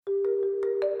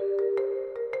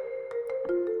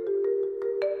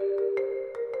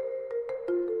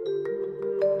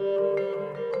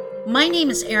My name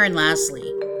is Erin Lasley.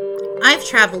 I've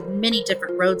traveled many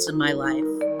different roads in my life.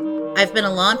 I've been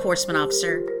a law enforcement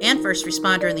officer and first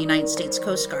responder in the United States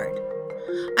Coast Guard.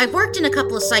 I've worked in a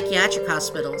couple of psychiatric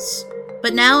hospitals,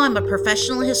 but now I'm a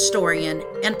professional historian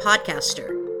and podcaster.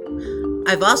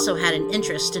 I've also had an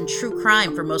interest in true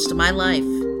crime for most of my life.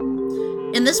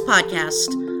 In this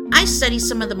podcast, I study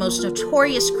some of the most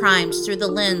notorious crimes through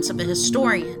the lens of a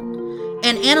historian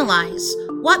and analyze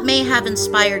what may have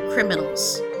inspired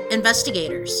criminals,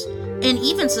 investigators, and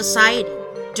even society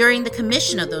during the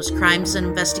commission of those crimes and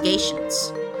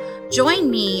investigations. Join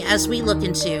me as we look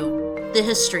into the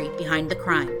history behind the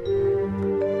crime.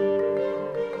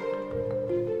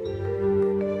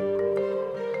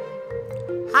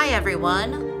 Hi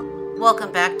everyone,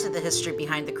 welcome back to the History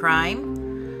Behind the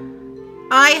Crime.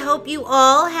 I hope you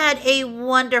all had a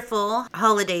wonderful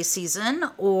holiday season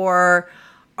or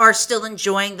are still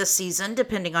enjoying the season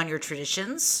depending on your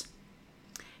traditions.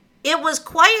 It was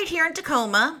quiet here in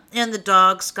Tacoma and the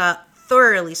dogs got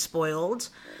thoroughly spoiled.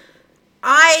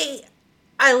 I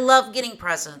love getting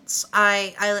presents.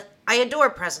 I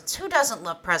adore presents. Who doesn't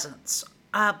love presents?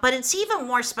 But it's even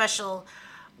more special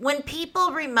when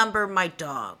people remember my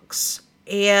dogs.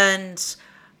 And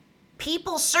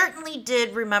people certainly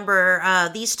did remember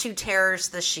these two terrors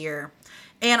this year.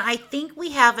 And I think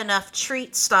we have enough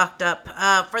treats stocked up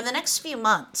for the next few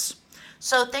months.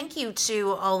 So thank you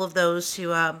to all of those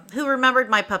who remembered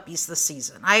my puppies this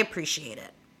season. I appreciate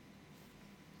it.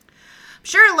 I'm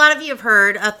sure a lot of you have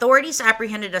heard authorities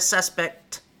apprehended a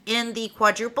suspect in the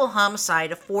quadruple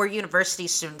homicide of 4 university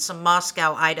students in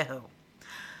Moscow, Idaho.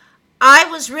 I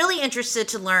was really interested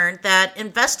to learn that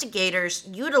investigators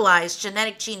utilized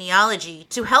genetic genealogy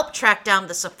to help track down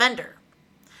this offender.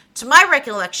 To my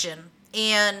recollection,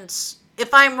 and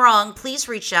if I'm wrong, please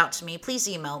reach out to me, please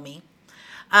email me.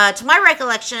 To my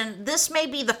recollection, this may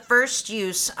be the first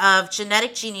use of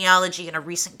genetic genealogy in a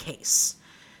recent case.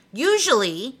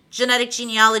 Usually, genetic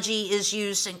genealogy is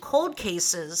used in cold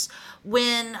cases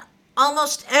when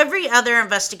almost every other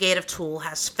investigative tool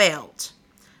has failed.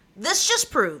 This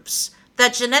just proves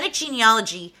that genetic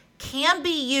genealogy can be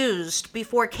used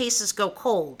before cases go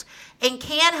cold and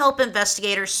can help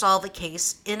investigators solve a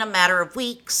case in a matter of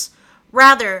weeks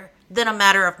rather than a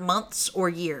matter of months or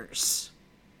years.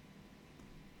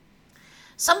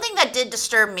 Something that did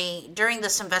disturb me during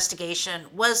this investigation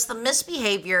was the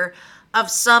misbehavior of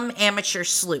some amateur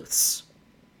sleuths.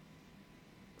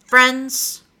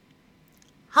 Friends,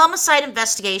 homicide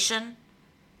investigation,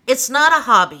 it's not a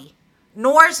hobby,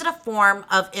 nor is it a form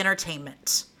of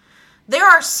entertainment. There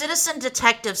are citizen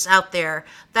detectives out there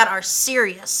that are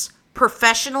serious,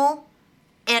 professional,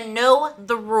 and know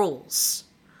the rules.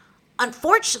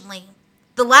 Unfortunately,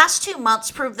 the last 2 months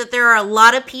proved that there are a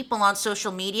lot of people on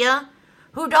social media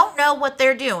who don't know what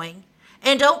they're doing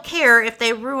and don't care if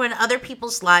they ruin other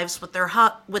people's lives with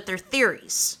their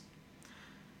theories.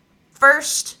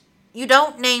 First, you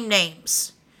don't name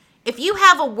names. If you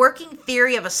have a working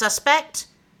theory of a suspect,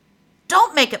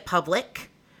 don't make it public.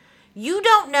 You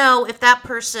don't know if that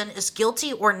person is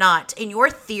guilty or not, and your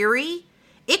theory,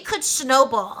 it could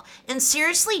snowball and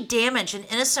seriously damage an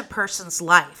innocent person's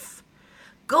life.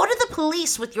 Go to the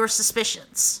police with your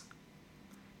suspicions.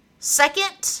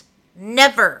 Second,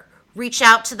 never reach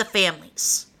out to the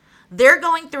families. They're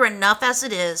going through enough as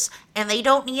it is, and they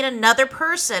don't need another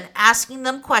person asking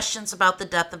them questions about the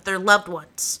death of their loved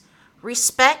ones.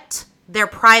 Respect their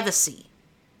privacy.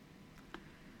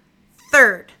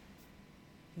 Third,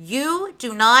 you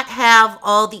do not have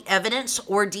all the evidence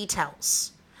or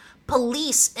details.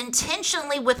 Police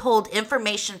intentionally withhold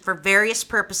information for various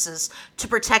purposes to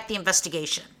protect the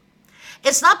investigation.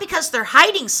 It's not because they're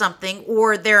hiding something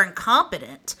or they're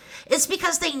incompetent. It's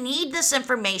because they need this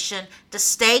information to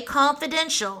stay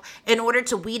confidential in order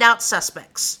to weed out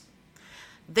suspects.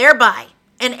 Thereby,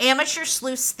 an amateur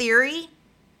sleuth's theory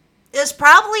is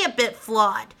probably a bit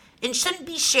flawed and shouldn't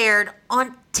be shared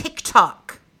on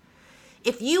TikTok.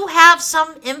 If you have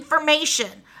some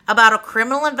information about a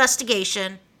criminal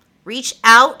investigation, reach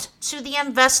out to the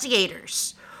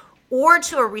investigators or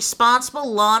to a responsible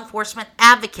law enforcement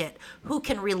advocate who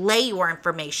can relay your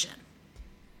information.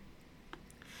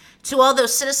 To all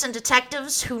those citizen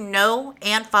detectives who know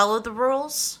and follow the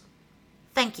rules,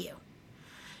 thank you.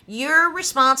 Your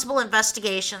responsible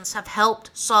investigations have helped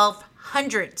solve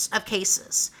hundreds of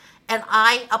cases, and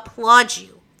I applaud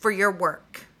you for your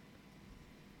work.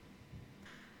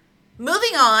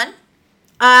 Moving on,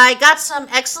 I got some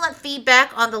excellent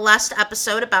feedback on the last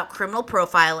episode about criminal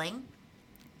profiling.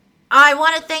 I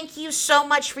want to thank you so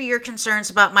much for your concerns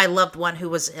about my loved one who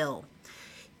was ill.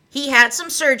 He had some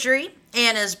surgery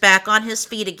and is back on his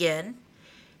feet again.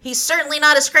 He's certainly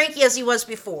not as cranky as he was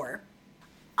before.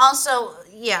 Also,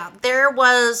 yeah, there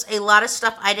was a lot of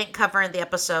stuff I didn't cover in the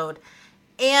episode,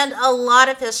 and a lot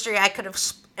of history I could have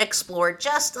explored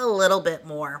just a little bit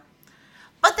more.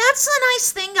 But that's the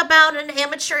nice thing about an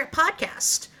amateur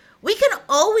podcast. We can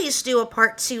always do a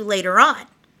part 2 later on.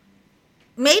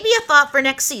 Maybe a thought for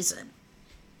next season.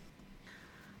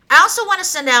 I also want to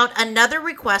send out another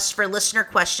request for listener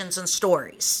questions and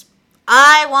stories.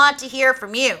 I want to hear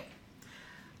from you.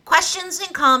 Questions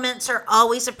and comments are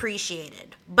always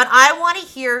appreciated, but I want to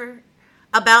hear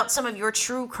about some of your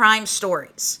true crime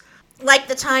stories. Like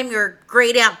the time your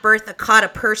great aunt Bertha caught a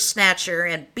purse snatcher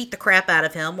and beat the crap out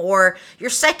of him, or your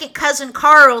second cousin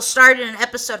Carl starred in an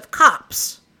episode of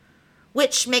Cops.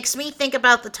 Which makes me think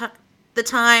about the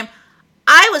time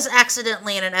I was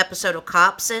accidentally in an episode of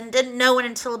Cops and didn't know it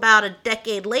until about a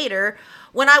decade later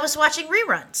when I was watching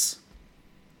reruns.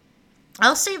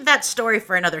 I'll save that story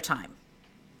for another time.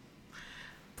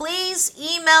 Please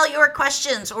email your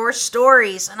questions or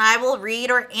stories and I will read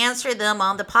or answer them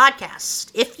on the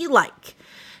podcast if you like.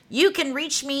 You can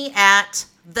reach me at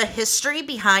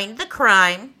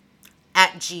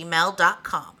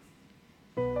thehistorybehindthecrime@gmail.com.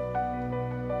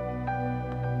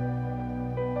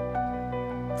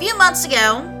 A few months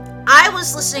ago, I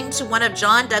was listening to one of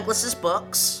John Douglas's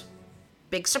books,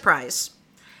 big surprise,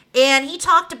 and he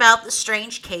talked about the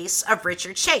strange case of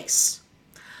Richard Chase.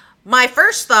 My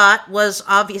first thought was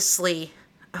obviously,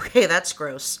 okay, that's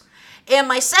gross. And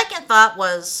my second thought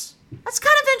was, that's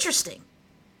kind of interesting.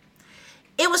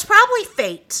 It was probably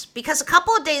fate, because a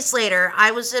couple of days later,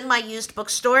 I was in my used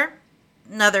bookstore,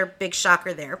 another big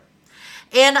shocker there,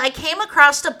 and I came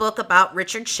across a book about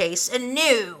Richard Chase and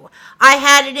knew I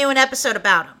had to do an episode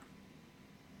about him.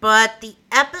 But the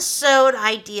episode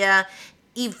idea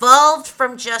evolved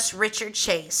from just Richard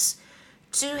Chase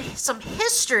to some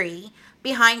history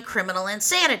behind criminal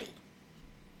insanity.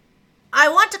 I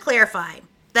want to clarify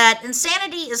that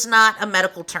insanity is not a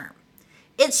medical term.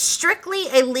 It's strictly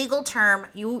a legal term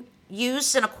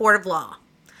used in a court of law.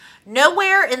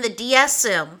 Nowhere in the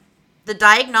DSM, the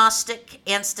Diagnostic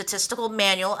and Statistical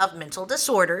Manual of Mental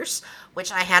Disorders,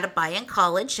 which I had to buy in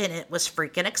college and it was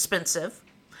freaking expensive,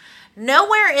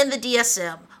 nowhere in the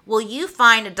DSM will you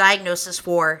find a diagnosis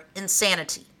for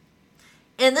insanity.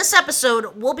 In this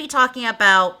episode, we'll be talking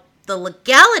about the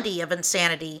legality of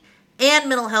insanity and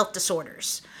mental health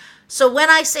disorders. So when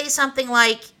I say something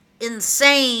like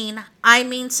insane, I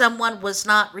mean someone was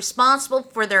not responsible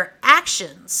for their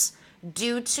actions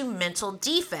due to mental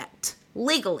defect,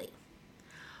 legally.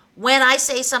 When I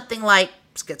say something like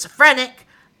schizophrenic,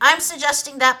 I'm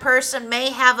suggesting that person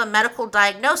may have a medical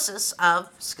diagnosis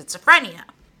of schizophrenia.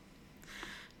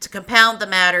 To compound the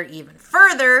matter even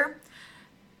further,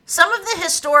 some of the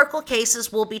historical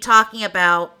cases we'll be talking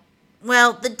about,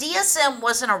 well, the DSM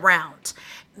wasn't around.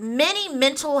 Many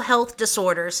mental health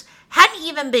disorders hadn't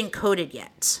even been coded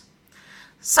yet.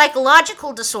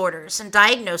 Psychological disorders and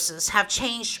diagnoses have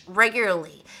changed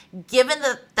regularly, given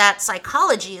that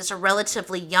psychology is a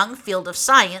relatively young field of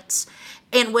science,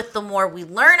 and with the more we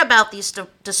learn about these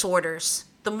disorders,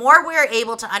 the more we are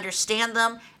able to understand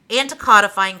them and to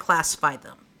codify and classify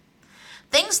them.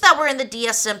 Things that were in the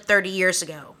DSM 30 years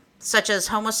ago, such as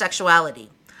homosexuality,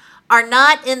 are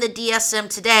not in the DSM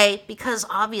today because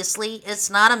obviously it's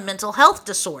not a mental health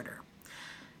disorder.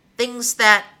 Things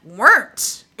that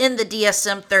weren't in the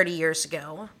DSM 30 years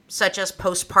ago, such as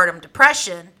postpartum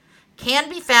depression, can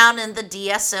be found in the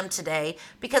DSM today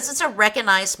because it's a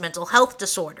recognized mental health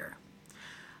disorder.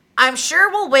 I'm sure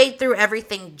we'll wade through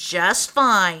everything just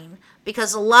fine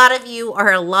because a lot of you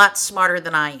are a lot smarter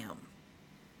than I am.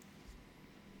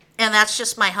 And that's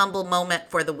just my humble moment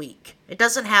for the week. It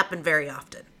doesn't happen very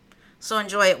often. So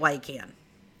enjoy it while you can.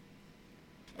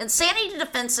 Insanity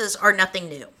defenses are nothing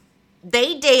new.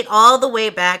 They date all the way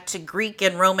back to Greek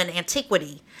and Roman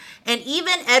antiquity, and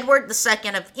even Edward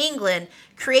II of England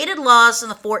created laws in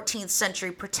the 14th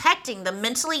century protecting the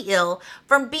mentally ill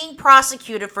from being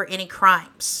prosecuted for any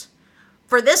crimes.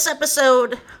 For this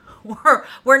episode,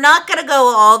 we're not going to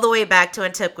go all the way back to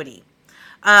antiquity,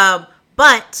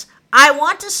 but I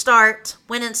want to start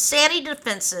when insanity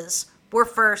defenses were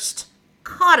first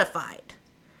codified.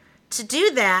 To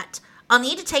do that, I'll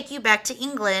need to take you back to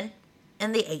England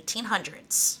in the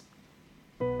 1800s.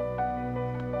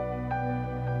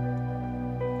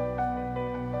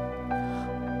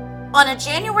 On a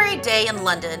January day in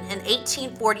London in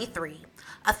 1843,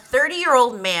 a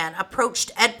 30-year-old man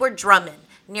approached Edward Drummond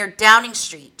near Downing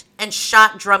Street and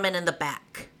shot Drummond in the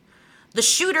back. The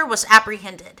shooter was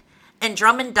apprehended, and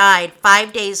Drummond died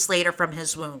 5 days later from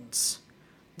his wounds.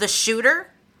 The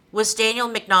shooter was Daniel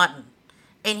McNaughton,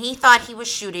 and he thought he was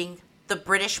shooting the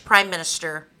British Prime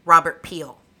Minister Robert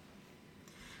Peel.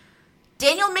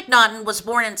 Daniel Macnaghten was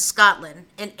born in Scotland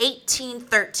in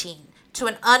 1813 to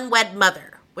an unwed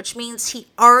mother, which means he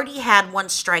already had one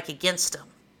strike against him.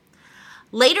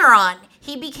 Later on,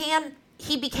 he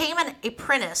became an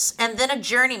apprentice and then a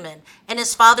journeyman in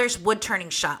his father's wood-turning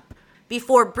shop,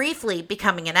 before briefly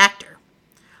becoming an actor.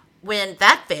 When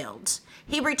that failed,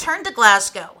 he returned to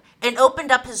Glasgow and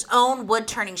opened up his own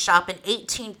wood-turning shop in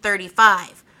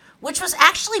 1835, which was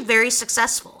actually very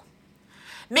successful.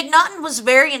 Macnaghten was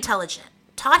very intelligent,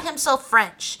 taught himself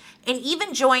French, and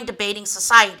even joined debating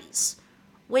societies,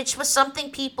 which was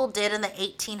something people did in the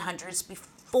 1800s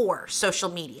before social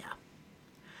media.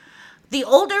 The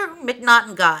older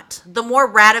Macnaghten got, the more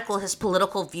radical his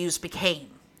political views became.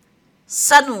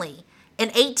 Suddenly, in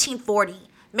 1840,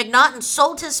 Macnaghten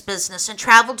sold his business and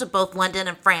traveled to both London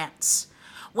and France.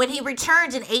 When he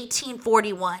returned in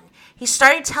 1841, he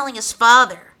started telling his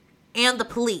father and the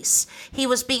police he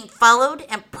was being followed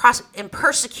and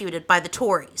persecuted by the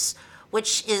Tories,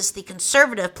 which is the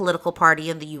conservative political party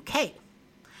in the UK.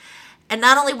 And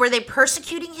not only were they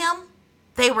persecuting him,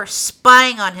 they were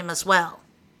spying on him as well.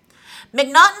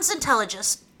 Macnaghten's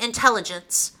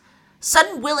intelligence,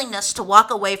 sudden willingness to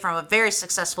walk away from a very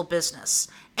successful business,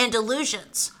 and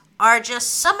delusions are just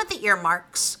some of the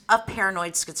earmarks of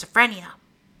paranoid schizophrenia.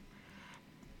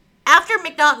 After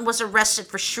Macnaghten was arrested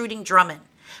for shooting Drummond,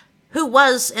 who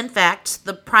was, in fact,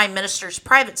 the Prime Minister's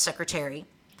private secretary,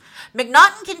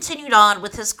 Macnaghten continued on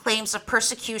with his claims of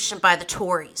persecution by the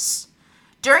Tories.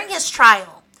 During his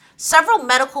trial, several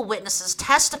medical witnesses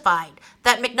testified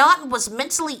that Macnaghten was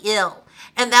mentally ill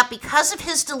and that because of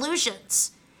his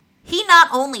delusions, he not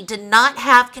only did not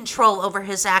have control over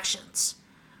his actions,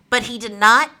 but he did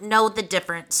not know the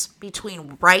difference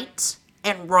between right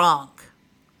and wrong.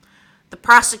 The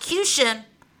prosecution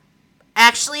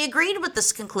actually agreed with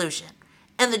this conclusion,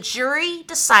 and the jury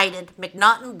decided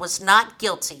Macnaghten was not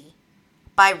guilty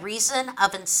by reason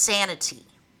of insanity.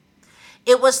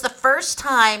 It was the first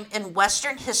time in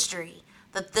Western history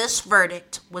that this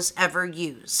verdict was ever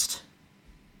used.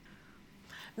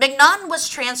 Macnaghten was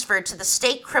transferred to the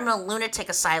State Criminal Lunatic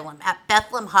Asylum at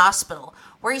Bethlehem Hospital,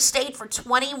 where he stayed for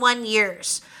 21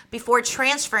 years before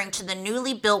transferring to the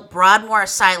newly built Broadmoor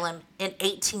Asylum in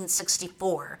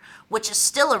 1864, which is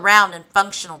still around and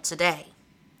functional today.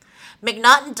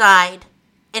 Macnaghten died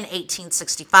in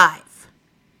 1865.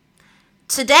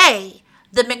 Today,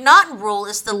 the Macnaghten rule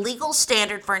is the legal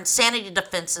standard for insanity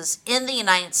defenses in the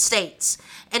United States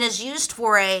and is used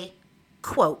for a,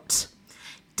 quote,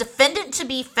 defendant to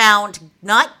be found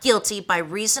not guilty by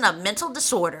reason of mental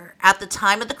disorder at the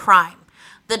time of the crime.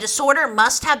 The disorder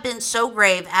must have been so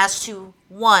grave as to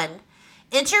 1.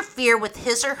 Interfere with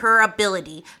his or her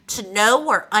ability to know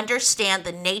or understand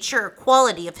the nature or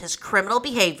quality of his criminal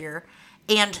behavior,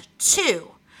 and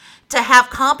 2. To have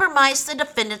compromised the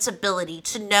defendant's ability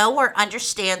to know or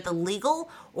understand the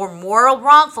legal or moral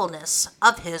wrongfulness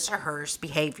of his or her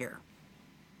behavior.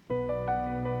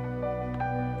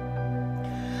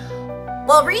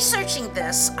 While researching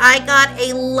this, I got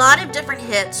a lot of different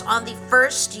hits on the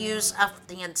first use of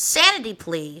the insanity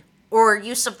plea or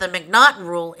use of the Macnaghten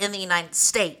rule in the United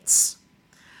States.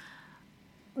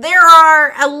 There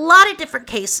are a lot of different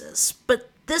cases, but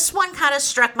this one kind of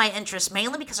struck my interest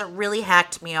mainly because it really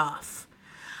hacked me off.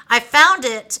 I found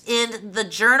it in the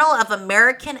Journal of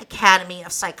American Academy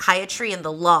of Psychiatry and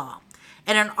the Law,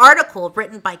 in an article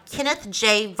written by Kenneth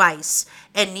J. Weiss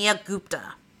and Nia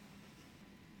Gupta.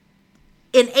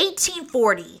 In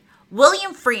 1840,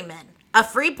 William Freeman, a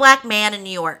free black man in New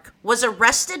York, was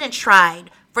arrested and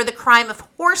tried for the crime of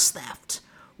horse theft,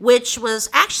 which was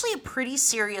actually a pretty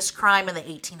serious crime in the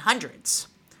 1800s.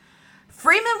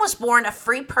 Freeman was born a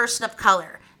free person of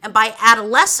color and by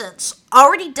adolescence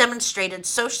already demonstrated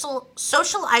social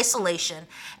isolation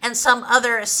and some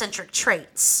other eccentric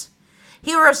traits.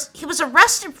 He was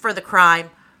arrested for the crime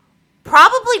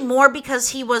probably more because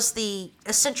he was the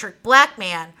eccentric black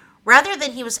man rather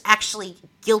than he was actually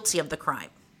guilty of the crime.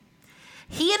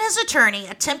 He and his attorney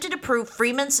attempted to prove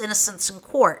Freeman's innocence in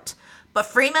court, but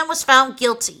Freeman was found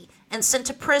guilty and sent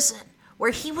to prison,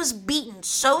 where he was beaten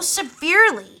so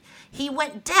severely he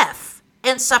went deaf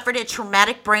and suffered a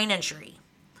traumatic brain injury.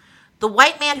 The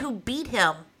white man who beat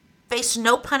him faced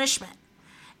no punishment,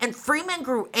 and Freeman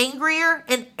grew angrier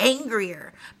and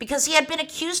angrier because he had been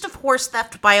accused of horse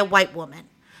theft by a white woman,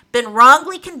 been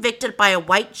wrongly convicted by a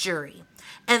white jury,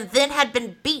 and then had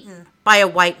been beaten by a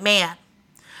white man.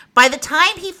 By the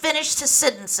time he finished his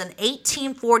sentence in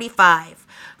 1845,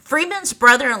 Freeman's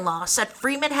brother-in-law said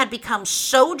Freeman had become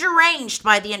so deranged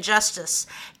by the injustice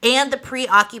and the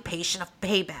preoccupation of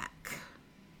payback.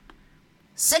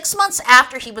 6 months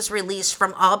after he was released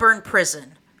from Auburn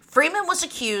prison, Freeman was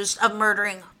accused of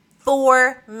murdering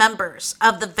 4 members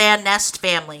of the Van Nest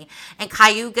family in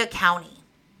Cayuga County.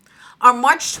 On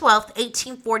March 12,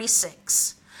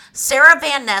 1846, Sarah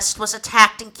Van Nest was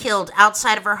attacked and killed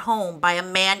outside of her home by a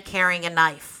man carrying a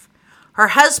knife. Her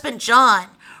husband, John,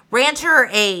 ran to her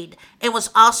aid and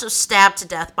was also stabbed to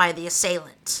death by the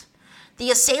assailant. The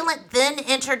assailant then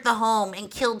entered the home and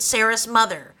killed Sarah's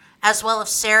mother, as well as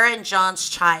Sarah and John's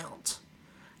child.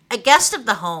 A guest of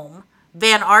the home,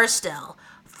 Van Arsdale,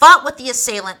 fought with the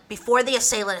assailant before the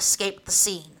assailant escaped the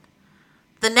scene.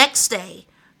 The next day,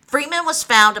 Freeman was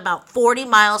found about 40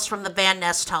 miles from the Van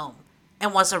Nest home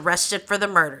and was arrested for the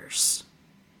murders.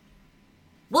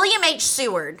 William H.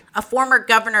 Seward, a former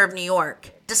governor of New York,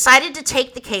 decided to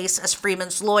take the case as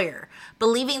Freeman's lawyer,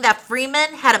 believing that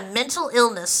Freeman had a mental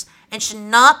illness and should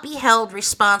not be held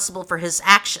responsible for his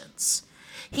actions.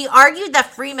 He argued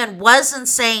that Freeman was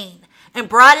insane and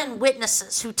brought in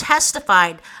witnesses who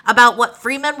testified about what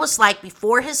Freeman was like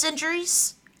before his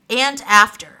injuries and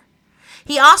after.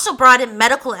 He also brought in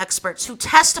medical experts who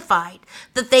testified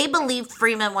that they believed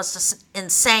Freeman was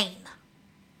insane.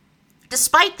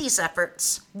 Despite these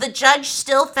efforts, the judge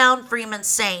still found Freeman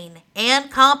sane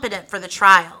and competent for the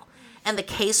trial, and the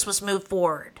case was moved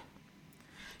forward.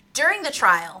 During the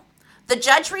trial, the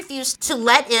judge refused to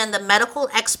let in the medical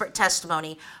expert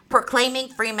testimony proclaiming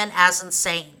Freeman as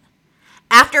insane.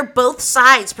 After both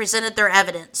sides presented their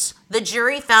evidence, the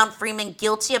jury found Freeman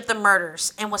guilty of the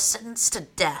murders and was sentenced to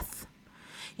death.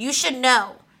 You should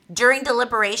know, during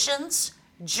deliberations,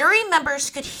 jury members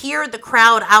could hear the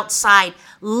crowd outside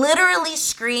literally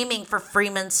screaming for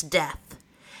Freeman's death.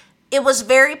 It was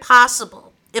very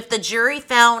possible, if the jury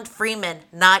found Freeman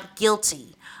not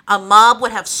guilty, a mob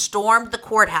would have stormed the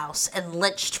courthouse and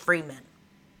lynched Freeman.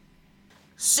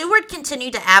 Seward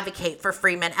continued to advocate for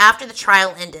Freeman after the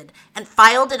trial ended and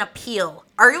filed an appeal,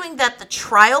 arguing that the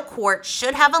trial court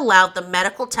should have allowed the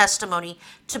medical testimony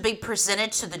to be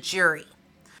presented to the jury.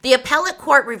 The appellate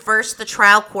court reversed the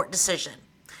trial court decision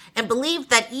and believed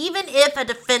that even if a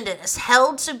defendant is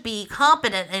held to be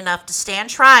competent enough to stand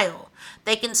trial,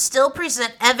 they can still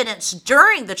present evidence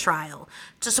during the trial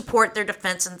to support their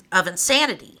defense of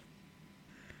insanity.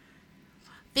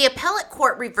 The appellate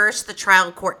court reversed the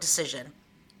trial court decision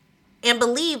and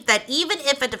believed that even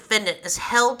if a defendant is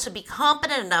held to be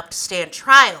competent enough to stand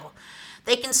trial,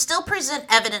 they can still present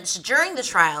evidence during the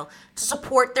trial to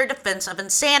support their defense of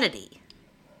insanity.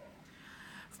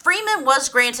 Freeman was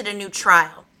granted a new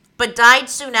trial, but died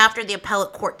soon after the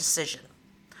appellate court decision.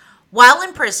 While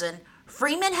in prison,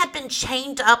 Freeman had been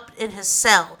chained up in his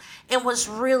cell and was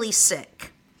really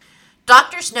sick.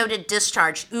 Doctors noted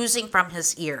discharge oozing from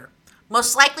his ear,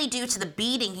 most likely due to the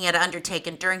beating he had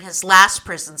undertaken during his last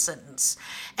prison sentence,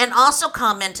 and also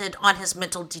commented on his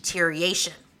mental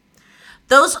deterioration.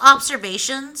 Those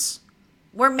observations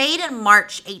were made in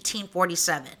March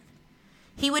 1847.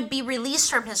 He would be released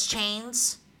from his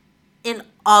chains in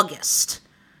August,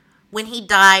 when he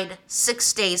died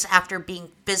 6 days after being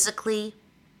physically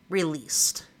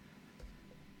released.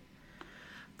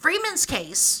 Freeman's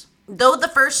case, though the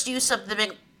first use of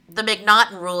the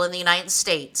McNaughton Rule in the United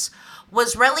States,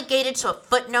 was relegated to a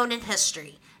footnote in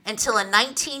history until a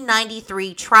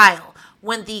 1993 trial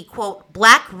when the, quote,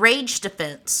 black rage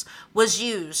defense was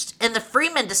used and the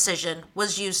Freeman decision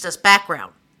was used as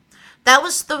background. That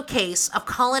was the case of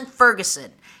Colin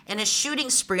Ferguson and his shooting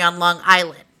spree on Long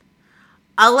Island.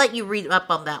 I'll let you read up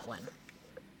on that one.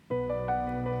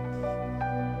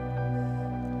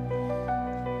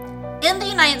 In the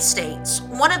United States,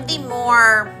 one of the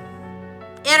more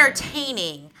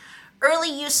entertaining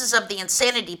early uses of the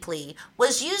insanity plea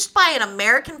was used by an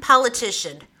American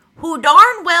politician who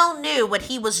darn well knew what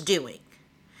he was doing.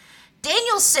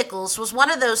 Daniel Sickles was one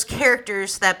of those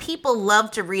characters that people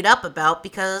loved to read up about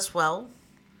because, well,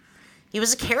 he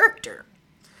was a character.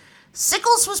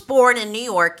 Sickles was born in New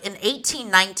York in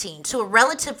 1819 to a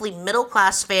relatively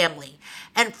middle-class family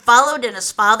and followed in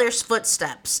his father's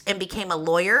footsteps and became a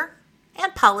lawyer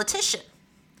and politician.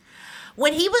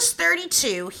 When he was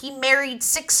 32, he married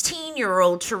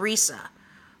 16-year-old Teresa.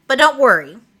 But don't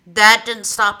worry, that didn't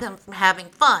stop him from having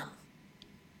fun.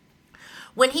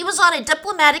 When he was on a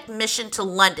diplomatic mission to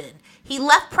London, he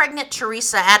left pregnant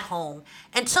Teresa at home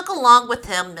and took along with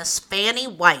him Miss Fanny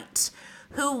White,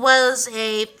 who was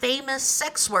a famous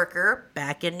sex worker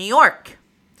back in New York.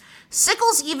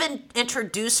 Sickles even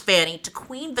introduced Fanny to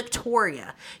Queen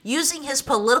Victoria, using his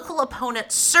political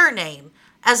opponent's surname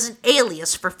as an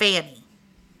alias for Fanny.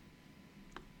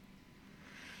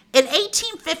 In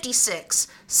 1856,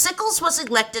 Sickles was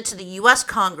elected to the U.S.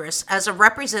 Congress as a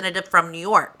representative from New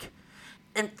York.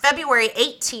 in February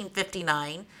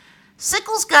 1859,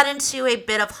 Sickles got into a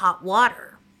bit of hot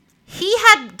water. He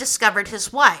had discovered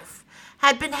his wife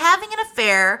had been having an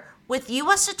affair with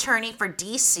U.S. Attorney for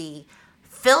D.C.,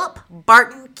 Philip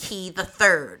Barton Key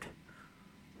III,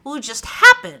 who just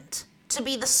happened to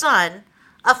be the son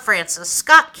of Francis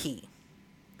Scott Key.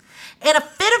 In a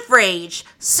fit of rage,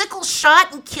 Sickles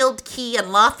shot and killed Key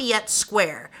in Lafayette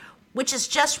Square, which is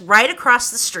just right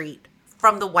across the street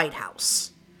from the White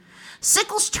House.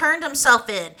 Sickles turned himself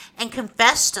in and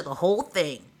confessed to the whole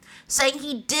thing, saying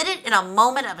he did it in a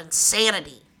moment of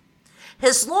insanity.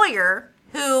 His lawyer,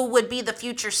 who would be the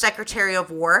future Secretary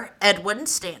of War, Edwin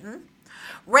Stanton,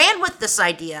 ran with this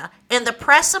idea, and the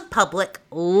press and public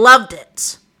loved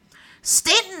it.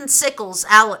 Stanton and Sickles'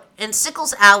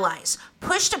 allies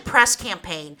pushed a press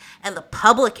campaign, and the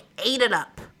public ate it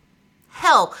up.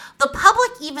 Hell, the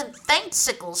public even thanked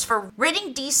Sickles for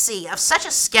ridding D.C. of such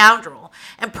a scoundrel,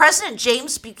 and President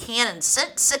James Buchanan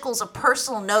sent Sickles a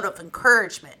personal note of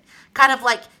encouragement, kind of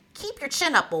like, keep your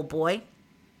chin up, old boy.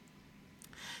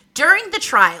 During the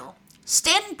trial,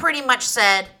 Stanton pretty much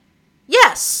said,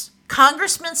 yes,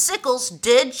 Congressman Sickles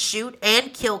did shoot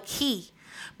and kill Key,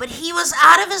 but he was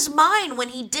out of his mind when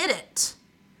he did it.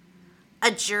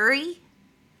 A jury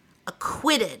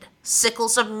acquitted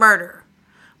Sickles of murder,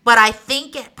 but I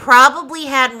think it probably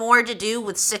had more to do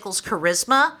with Sickles'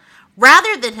 charisma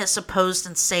rather than his supposed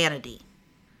insanity.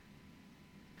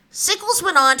 Sickles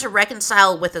went on to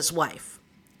reconcile with his wife,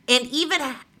 and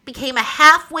even became a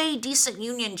halfway decent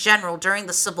Union general during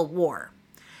the Civil War.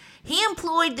 He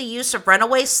employed the use of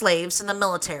runaway slaves in the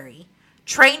military,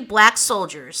 trained black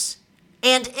soldiers,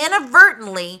 and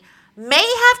inadvertently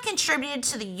may have contributed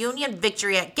to the Union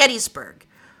victory at Gettysburg,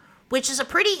 which is a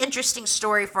pretty interesting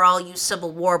story for all you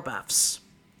Civil War buffs.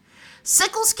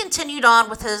 Sickles continued on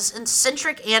with his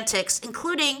eccentric antics,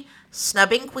 including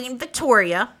snubbing Queen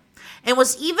Victoria, and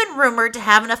was even rumored to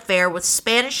have an affair with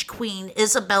Spanish Queen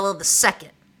Isabella II.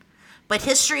 But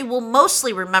history will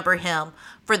mostly remember him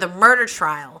for the murder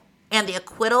trial and the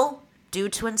acquittal due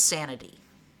to insanity.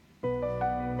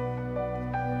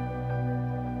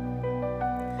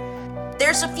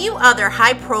 There's a few other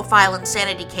high-profile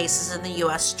insanity cases in the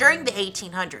U.S. during the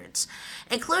 1800s,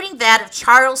 including that of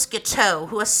Charles Guiteau,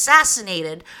 who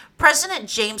assassinated President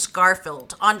James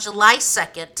Garfield on July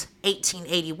 2nd,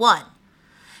 1881.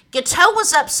 Guiteau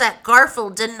was upset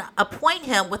Garfield didn't appoint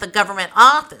him with a government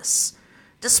office,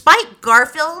 despite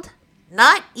Garfield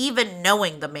not even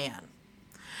knowing the man.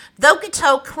 Though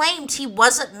Guiteau claimed he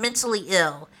wasn't mentally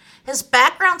ill, his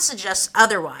background suggests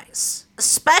otherwise,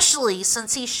 especially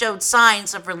since he showed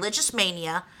signs of religious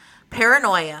mania,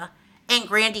 paranoia, and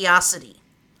grandiosity.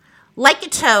 Like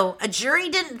Guiteau, a jury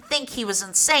didn't think he was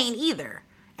insane either,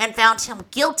 and found him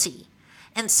guilty,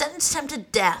 and sentenced him to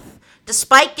death,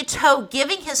 despite Guiteau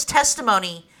giving his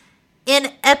testimony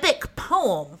in epic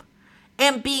poem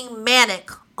and being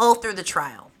manic all through the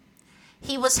trial.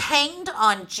 He was hanged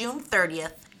on June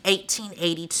 30th,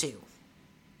 1882.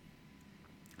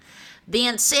 The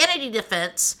insanity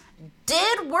defense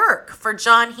did work for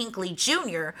John Hinckley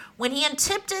Jr. when he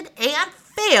attempted and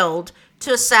failed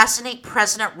to assassinate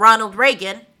President Ronald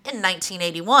Reagan in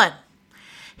 1981.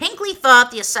 Hinckley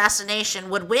thought the assassination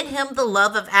would win him the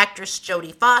love of actress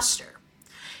Jodie Foster.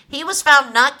 He was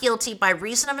found not guilty by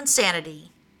reason of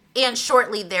insanity, and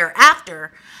shortly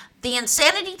thereafter, the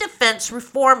Insanity Defense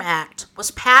Reform Act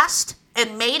was passed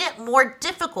and made it more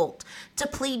difficult to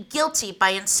plead guilty by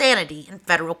insanity in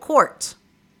federal court.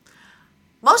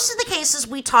 Most of the cases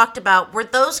we talked about were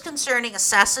those concerning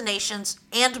assassinations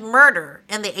and murder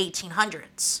in the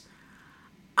 1800s.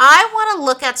 I want to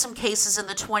look at some cases in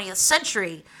the 20th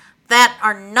century that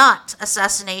are not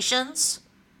assassinations,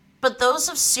 but those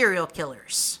of serial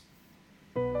killers.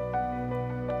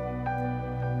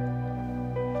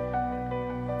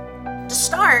 To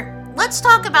start, let's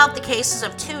talk about the cases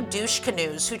of two douche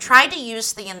canoes who tried to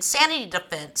use the insanity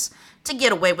defense to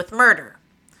get away with murder.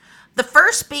 The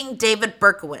first being David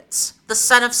Berkowitz, the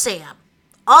son of Sam,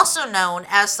 also known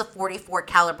as the .44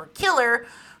 caliber killer,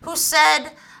 who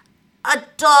said a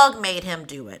dog made him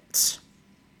do it.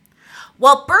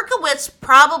 While Berkowitz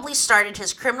probably started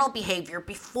his criminal behavior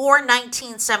before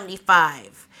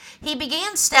 1975, he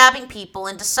began stabbing people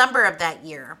in December of that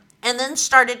year, and then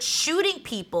started shooting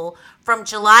people from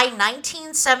July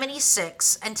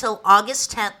 1976 until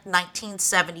August 10,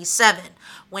 1977,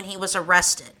 when he was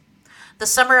arrested. The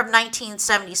summer of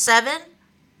 1977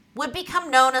 would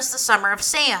become known as the Summer of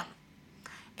Sam,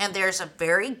 and there's a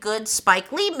very good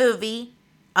Spike Lee movie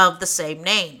of the same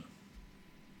name.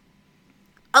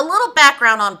 A little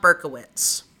background on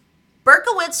Berkowitz.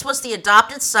 Berkowitz was the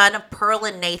adopted son of Pearl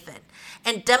and Nathan,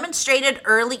 and demonstrated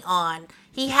early on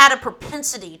he had a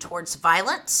propensity towards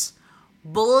violence,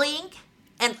 bullying,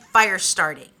 and fire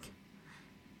starting.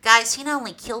 Guys, he not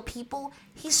only killed people,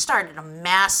 he started a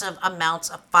massive amounts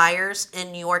of fires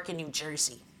in New York and New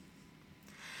Jersey.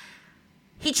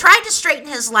 He tried to straighten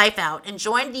his life out and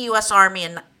joined the U.S. Army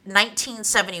in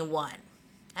 1971.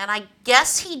 And I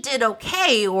guess he did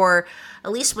okay, or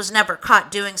at least was never caught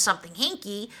doing something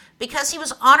hinky, because he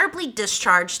was honorably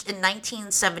discharged in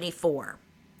 1974.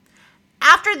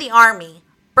 After the Army,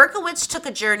 Berkowitz took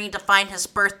a journey to find his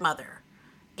birth mother,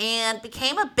 and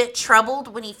became a bit troubled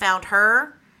when he found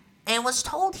her, and was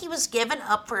told he was given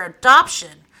up for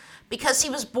adoption because he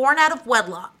was born out of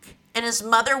wedlock, and his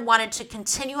mother wanted to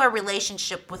continue a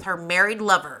relationship with her married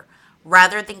lover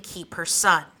rather than keep her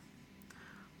son.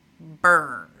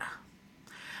 Burn.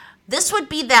 This would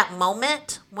be that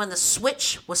moment when the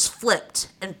switch was flipped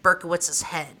in Berkowitz's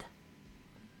head.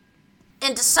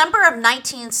 In December of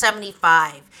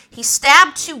 1975, he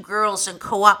stabbed 2 girls in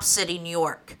Co-op City, New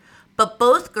York, but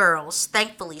both girls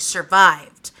thankfully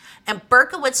survived, and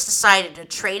Berkowitz decided to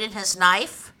trade in his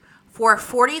knife for a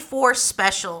 .44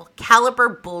 Special Caliber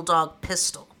Bulldog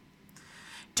pistol.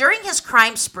 During his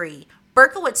crime spree,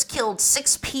 Berkowitz killed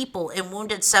 6 people and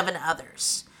wounded 7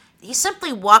 others. He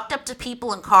simply walked up to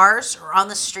people in cars or on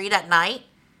the street at night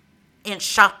and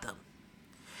shot them.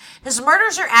 His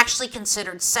murders are actually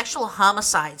considered sexual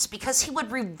homicides because he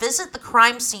would revisit the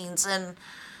crime scenes in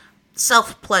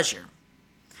self-pleasure.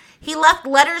 He left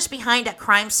letters behind at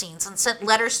crime scenes and sent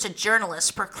letters to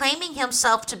journalists proclaiming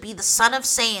himself to be the son of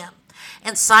Sam,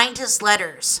 and signed his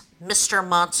letters, Mr.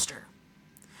 Monster.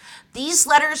 These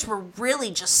letters were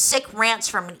really just sick rants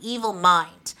from an evil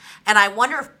mind, and I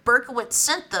wonder if Berkowitz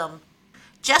sent them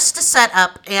just to set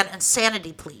up an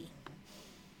insanity plea.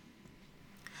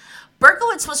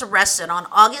 Berkowitz was arrested on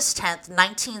August 10,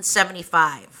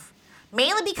 1975,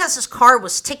 mainly because his car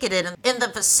was ticketed in the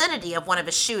vicinity of one of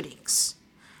his shootings.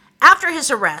 After his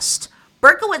arrest,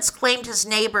 Berkowitz claimed his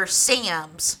neighbor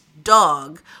Sam's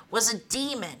dog was a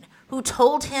demon who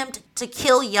told him to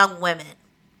kill young women.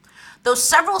 Though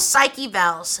several psych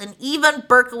evals and even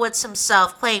Berkowitz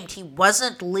himself claimed he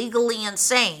wasn't legally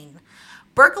insane,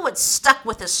 Berkowitz stuck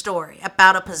with his story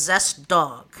about a possessed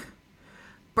dog.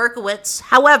 Berkowitz,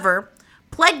 however,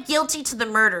 pled guilty to the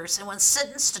murders and was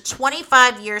sentenced to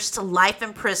 25 years to life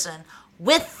in prison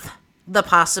with the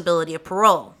possibility of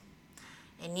parole.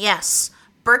 And yes,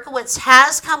 Berkowitz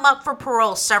has come up for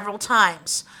parole several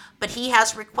times, but he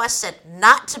has requested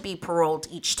not to be paroled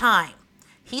each time.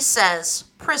 He says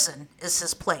prison is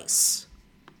his place.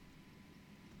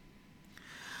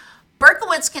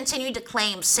 Berkowitz continued to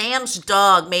claim Sam's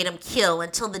dog made him kill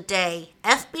until the day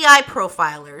FBI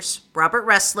profilers Robert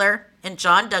Ressler and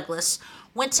John Douglas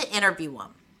went to interview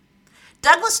him.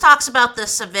 Douglas talks about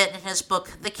this event in his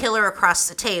book, The Killer Across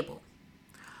the Table.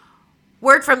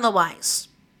 Word from the wise: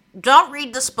 don't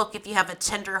read this book if you have a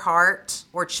tender heart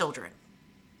or children.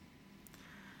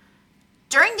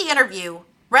 During the interview,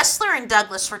 Ressler and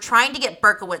Douglas were trying to get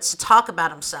Berkowitz to talk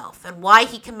about himself and why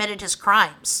he committed his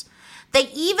crimes. They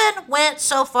even went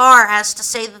so far as to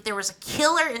say that there was a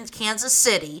killer in Kansas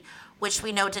City, which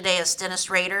we know today as Dennis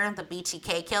Rader, the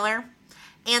BTK killer,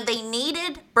 and they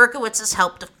needed Berkowitz's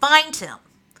help to find him.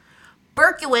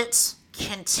 Berkowitz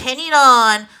continued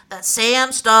on that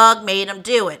Sam's dog made him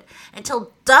do it,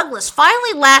 until Douglas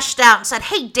finally lashed out and said,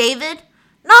 "Hey, David,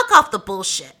 knock off the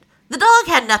bullshit. The dog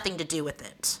had nothing to do with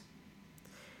it."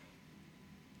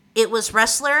 It was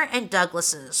Ressler and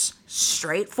Douglas's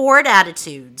straightforward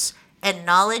attitudes and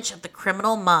knowledge of the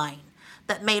criminal mind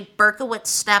that made Berkowitz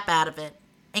snap out of it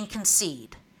and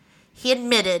concede. He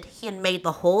admitted he had made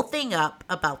the whole thing up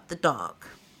about the dog.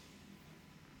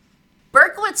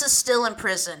 Berkowitz is still in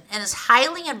prison and is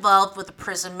highly involved with the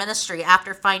prison ministry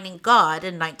after finding God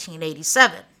in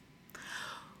 1987.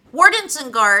 Wardens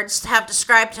and guards have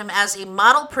described him as a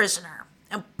model prisoner,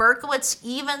 and Berkowitz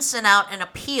even sent out an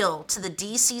appeal to the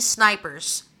DC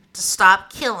snipers to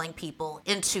stop killing people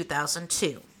in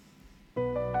 2002.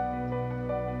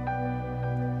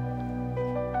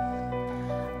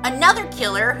 Another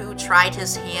killer who tried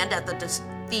his hand at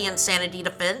the insanity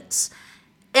defense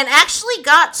and actually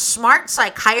got smart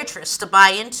psychiatrists to buy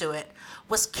into it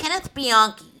was Kenneth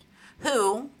Bianchi,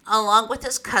 who, along with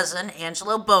his cousin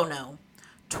Angelo Bono,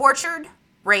 tortured,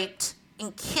 raped,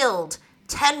 and killed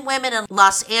 10 women in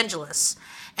Los Angeles,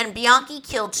 and Bianchi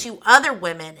killed 2 other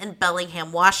women in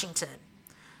Bellingham, Washington.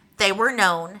 They were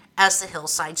known as the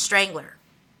Hillside Strangler.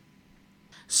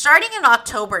 Starting in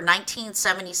October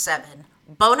 1977,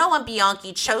 Bono and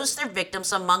Bianchi chose their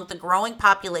victims among the growing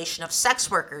population of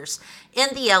sex workers in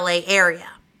the LA area.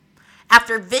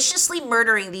 After viciously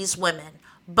murdering these women,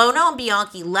 Bono and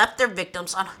Bianchi left their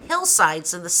victims on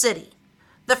hillsides in the city.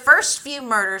 The first few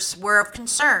murders were of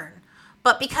concern,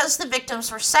 but because the victims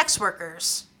were sex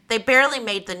workers, they barely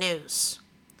made the news.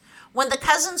 When the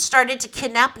cousins started to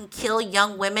kidnap and kill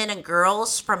young women and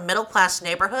girls from middle-class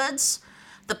neighborhoods,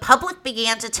 the public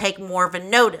began to take more of a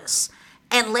notice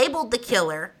and labeled the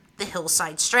killer the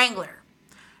Hillside Strangler.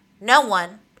 No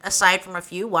one, aside from a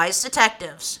few wise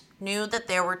detectives, knew that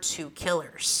there were two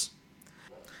killers.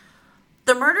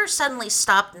 The murder suddenly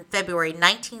stopped in February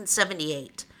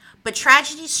 1978, but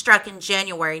tragedy struck in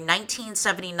January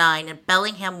 1979 in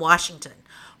Bellingham, Washington,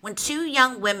 when two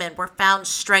young women were found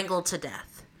strangled to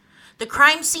death. The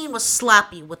crime scene was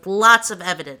sloppy with lots of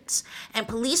evidence, and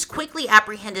police quickly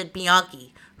apprehended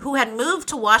Bianchi, who had moved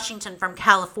to Washington from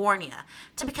California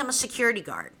to become a security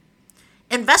guard.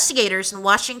 Investigators in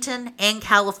Washington and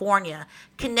California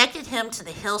connected him to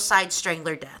the Hillside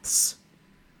Strangler deaths.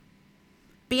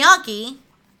 Bianchi,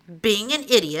 being an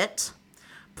idiot,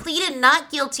 pleaded not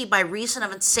guilty by reason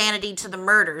of insanity to the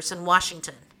murders in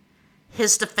Washington.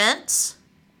 His defense?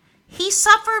 He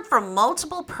suffered from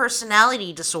multiple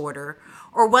personality disorder,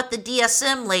 or what the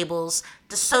DSM labels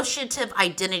dissociative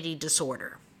identity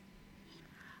disorder.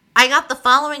 I got the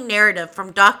following narrative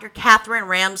from Dr. Catherine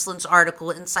Ramsland's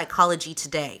article in Psychology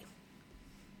Today.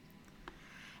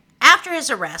 After his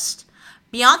arrest,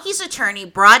 Bianchi's attorney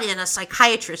brought in a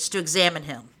psychiatrist to examine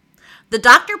him. The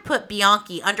doctor put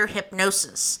Bianchi under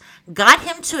hypnosis, got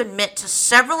him to admit to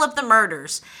several of the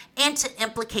murders and to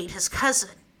implicate his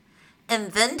cousin,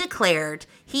 and then declared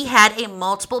he had a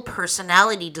multiple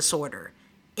personality disorder,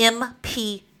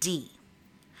 MPD.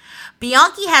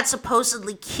 Bianchi had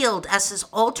supposedly killed as his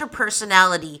alter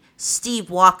personality, Steve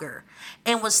Walker,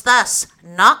 and was thus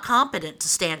not competent to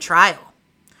stand trial.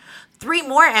 3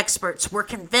 more experts were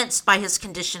convinced by his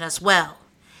condition as well.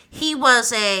 He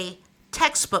was a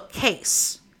textbook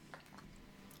case.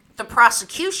 The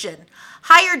prosecution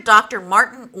hired Dr.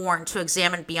 Martin Orn to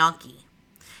examine Bianchi.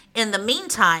 In the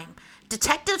meantime,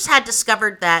 detectives had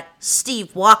discovered that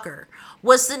Steve Walker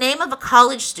was the name of a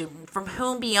college student from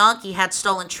whom Bianchi had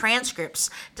stolen transcripts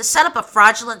to set up a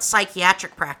fraudulent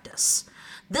psychiatric practice.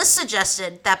 This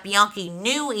suggested that Bianchi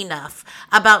knew enough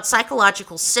about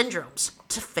psychological syndromes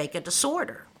to fake a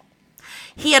disorder.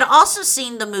 He had also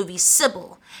seen the movie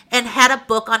Sybil and had a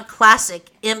book on classic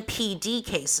MPD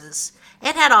cases,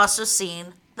 and had also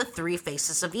seen The Three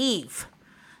Faces of Eve.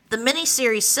 The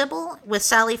miniseries Sybil with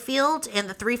Sally Field and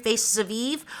The Three Faces of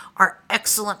Eve are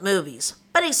excellent movies,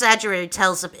 but exaggerated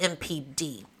tales of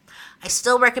MPD. I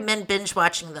still recommend binge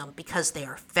watching them because they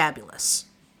are fabulous.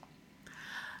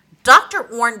 Dr.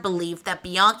 Orn believed that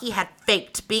Bianchi had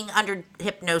faked being under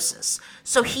hypnosis,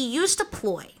 so he used a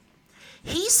ploy.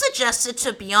 He suggested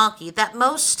to Bianchi that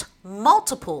most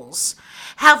multiples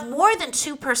have more than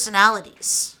 2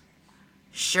 personalities.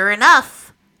 Sure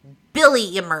enough,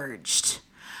 Billy emerged.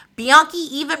 Bianchi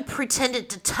even pretended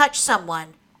to touch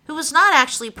someone who was not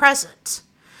actually present.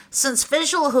 Since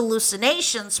visual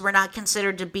hallucinations were not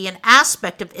considered to be an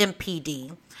aspect of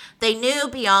MPD, they knew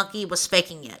Bianchi was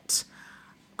faking it.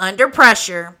 Under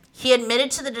pressure, he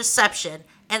admitted to the deception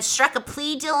and struck a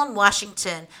plea deal in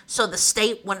Washington so the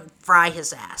state wouldn't fry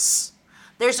his ass.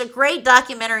 There's a great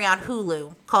documentary on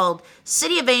Hulu called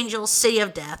City of Angels, City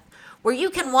of Death, where you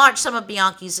can watch some of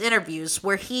Bianchi's interviews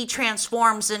where he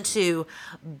transforms into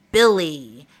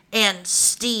Billy and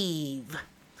Steve.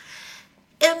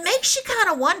 It makes you kind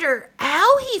of wonder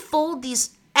how he fooled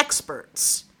these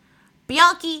experts.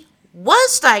 Bianchi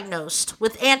was diagnosed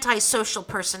with antisocial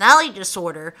personality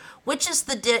disorder, which is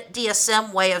the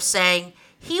DSM way of saying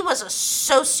he was a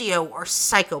socio or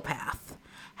psychopath.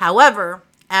 However,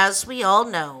 as we all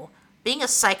know, being a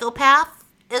psychopath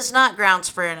is not grounds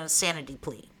for an insanity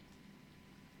plea.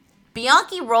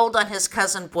 Bianchi rolled on his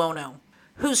cousin Buono,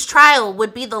 whose trial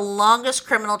would be the longest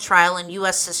criminal trial in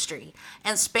U.S. history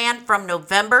and spanned from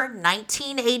November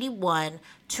 1981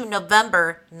 to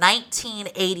November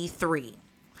 1983.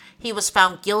 He was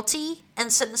found guilty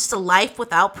and sentenced to life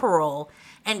without parole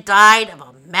and died of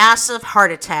a massive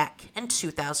heart attack in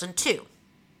 2002.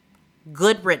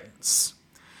 Good riddance.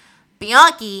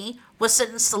 Bianchi was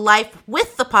sentenced to life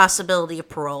with the possibility of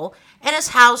parole and is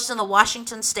housed in the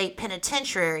Washington State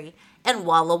Penitentiary in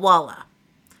Walla Walla.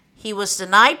 He was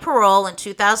denied parole in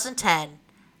 2010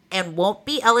 and won't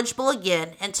be eligible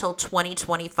again until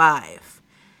 2025.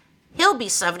 He'll be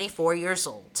 74 years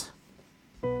old.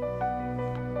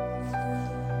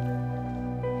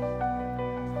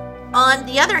 On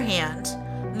the other hand,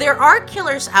 there are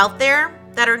killers out there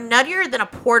that are nuttier than a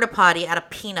porta potty at a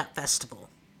peanut festival.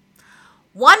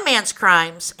 One man's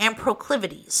crimes and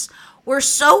proclivities were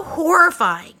so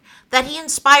horrifying that he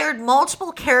inspired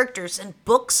multiple characters in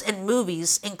books and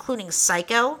movies, including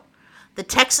Psycho, The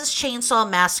Texas Chainsaw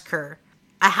Massacre,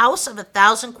 A House of a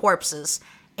Thousand Corpses,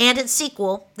 and its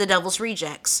sequel, The Devil's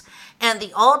Rejects, and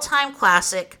the all-time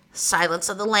classic, Silence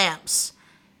of the Lambs.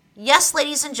 Yes,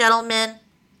 ladies and gentlemen,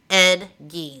 Ed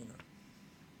Gein.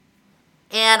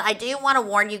 And I do want to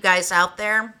warn you guys out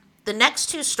there, the next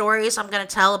two stories I'm going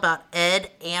to tell about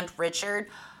Ed and Richard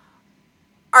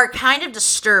are kind of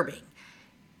disturbing.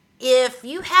 If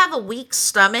you have a weak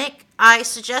stomach, I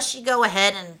suggest you go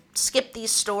ahead and skip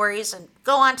these stories and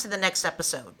go on to the next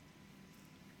episode.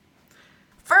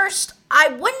 First, I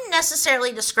wouldn't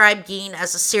necessarily describe Gein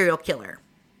as a serial killer.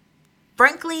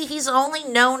 Frankly, he's only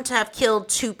known to have killed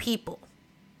 2 people.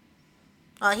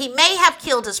 He may have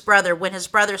killed his brother when his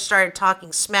brother started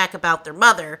talking smack about their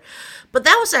mother, but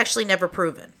that was actually never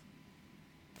proven.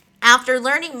 After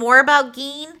learning more about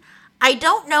Gein, I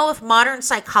don't know if modern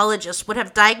psychologists would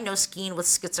have diagnosed Gein with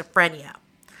schizophrenia.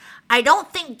 I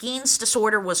don't think Gein's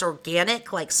disorder was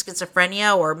organic, like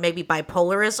schizophrenia or maybe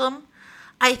bipolarism.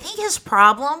 I think his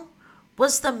problem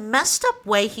was the messed up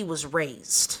way he was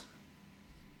raised.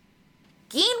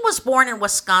 Gein was born in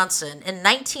Wisconsin in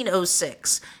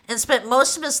 1906 and spent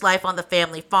most of his life on the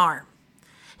family farm.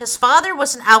 His father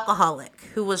was an alcoholic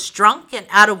who was drunk and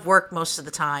out of work most of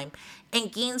the time,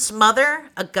 and Gein's mother,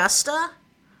 Augusta,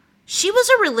 she was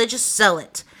a religious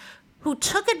zealot who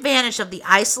took advantage of the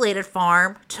isolated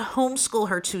farm to homeschool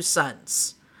her 2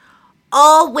 sons.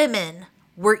 All women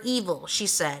were evil, she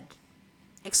said,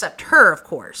 except her, of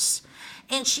course,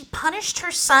 and she punished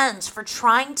her sons for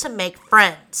trying to make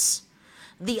friends.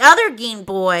 The other Gein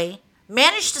boy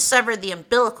managed to sever the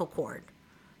umbilical cord,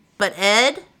 but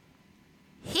Ed,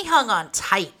 he hung on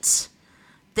tight.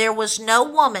 There was no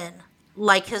woman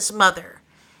like his mother,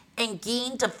 and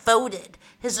Gein devoted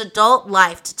his adult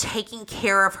life to taking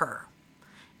care of her.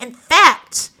 In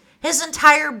fact, his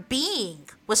entire being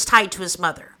was tied to his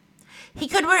mother. He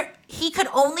could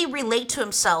only relate to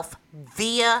himself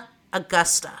via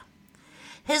Augusta.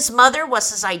 His mother was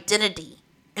his identity,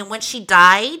 and when she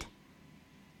died,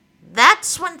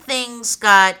 that's when things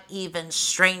got even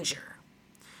stranger.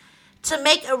 To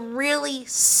make a really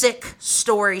sick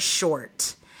story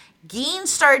short, Gein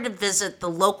started to visit the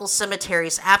local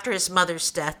cemeteries after his mother's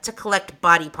death to collect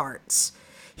body parts.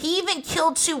 He even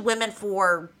killed 2 women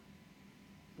for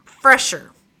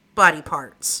fresher body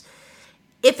parts.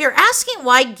 If you're asking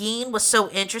why Gein was so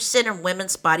interested in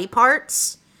women's body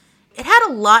parts, it had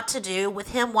a lot to do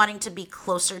with him wanting to be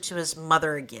closer to his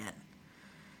mother again.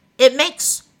 It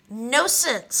makes no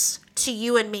sense to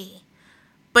you and me,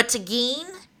 but to Gein,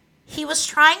 he was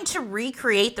trying to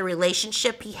recreate the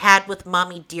relationship he had with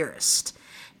Mommy Dearest.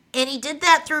 And he did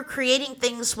that through creating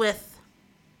things with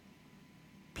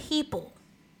people.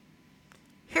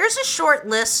 Here's a short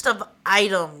list of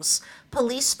items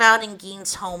police found in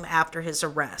Gein's home after his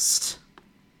arrest.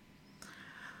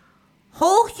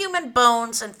 Whole human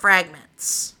bones and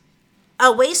fragments.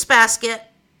 A wastebasket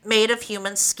made of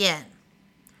human skin.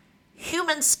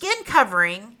 Human skin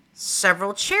covering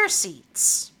several chair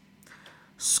seats.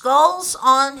 Skulls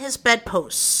on his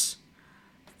bedposts.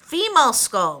 Female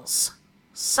skulls,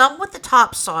 some with the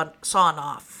top sawn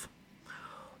off.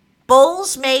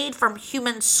 Bowls made from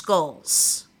human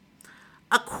skulls.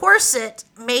 A corset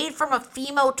made from a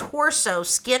female torso,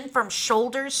 skin from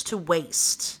shoulders to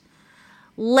waist.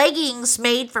 Leggings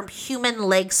made from human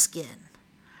leg skin.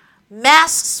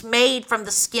 Masks made from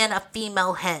the skin of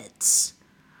female heads.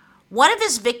 One of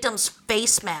his victims'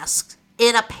 face masks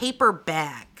in a paper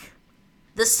bag.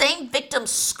 The same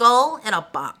victim's skull in a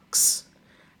box.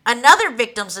 Another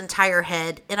victim's entire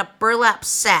head in a burlap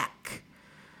sack.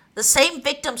 The same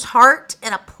victim's heart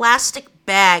in a plastic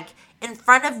bag in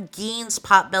front of Gein's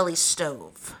potbelly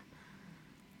stove.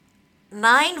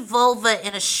 9 vulva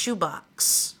in a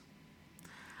shoebox.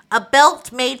 A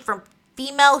belt made from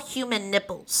female human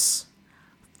nipples.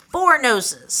 4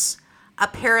 noses. A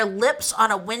pair of lips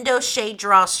on a window shade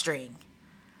drawstring.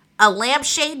 A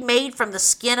lampshade made from the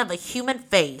skin of a human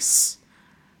face.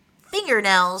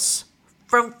 Fingernails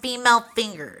from female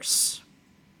fingers.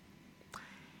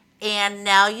 And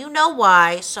now you know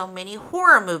why so many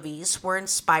horror movies were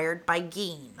inspired by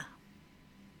Gein.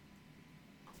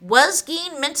 Was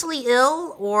Gein mentally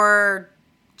ill or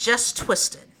just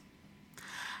twisted?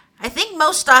 I think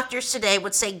most doctors today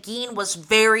would say Gein was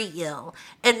very ill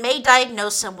and may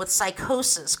diagnose him with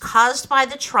psychosis caused by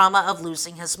the trauma of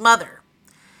losing his mother.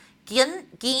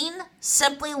 Gein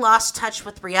simply lost touch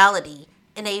with reality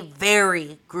in a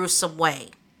very gruesome way.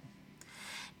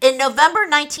 In November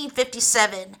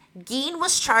 1957, Gein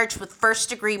was charged with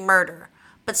first-degree murder,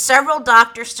 but several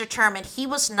doctors determined he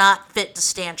was not fit to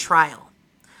stand trial.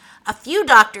 A few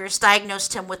doctors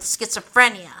diagnosed him with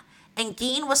schizophrenia, and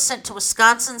Gein was sent to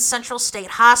Wisconsin's Central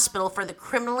State Hospital for the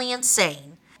criminally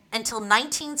insane until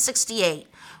 1968,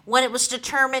 when it was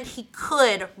determined he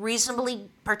could reasonably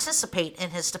participate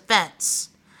in his defense.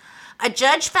 A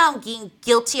judge found Gein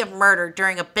guilty of murder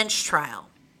during a bench trial,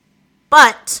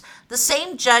 but the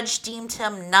same judge deemed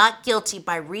him not guilty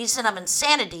by reason of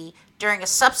insanity during a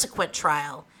subsequent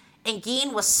trial, and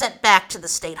Gein was sent back to the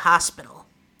state hospital.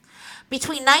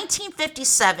 Between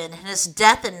 1957 and his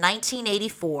death in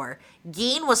 1984,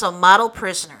 Gein was a model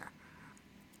prisoner,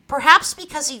 perhaps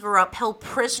because he grew up held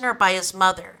prisoner by his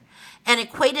mother and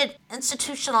equated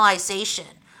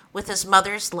institutionalization with his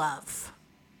mother's love.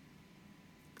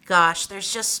 Gosh,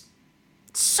 there's just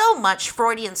so much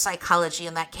Freudian psychology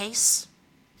in that case.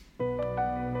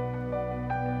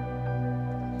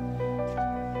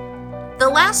 The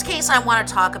last case I want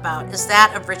to talk about is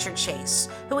that of Richard Chase,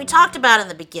 who we talked about in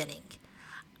the beginning.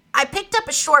 I picked up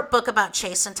a short book about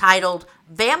Chase entitled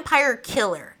Vampire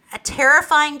Killer, a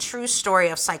terrifying true story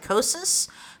of psychosis,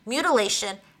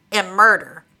 mutilation, and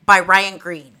murder by Ryan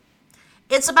Green.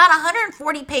 It's about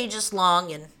 140 pages long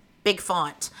in big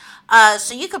font,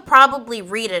 so you could probably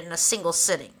read it in a single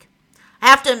sitting. I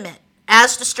have to admit,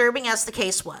 as disturbing as the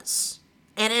case was,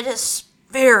 and it is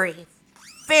very,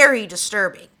 very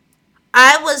disturbing,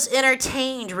 I was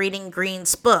entertained reading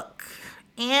Green's book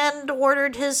and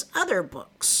ordered his other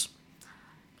books.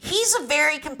 He's a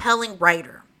very compelling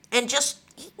writer and just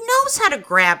he knows how to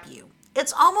grab you.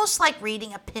 It's almost like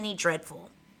reading a Penny Dreadful.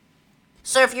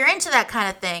 So if you're into that kind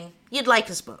of thing, you'd like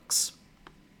his books.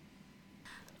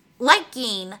 Like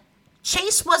Gein,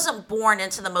 Chase wasn't born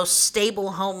into the most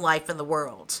stable home life in the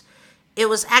world. It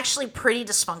was actually pretty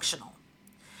dysfunctional.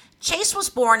 Chase was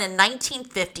born in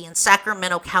 1950 in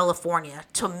Sacramento, California,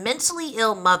 to a mentally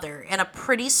ill mother and a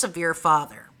pretty severe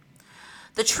father.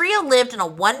 The trio lived in a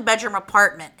one-bedroom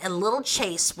apartment, and little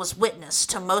Chase was witness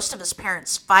to most of his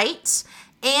parents' fights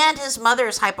and his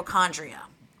mother's hypochondria.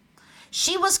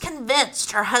 She was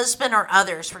convinced her husband or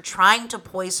others were trying to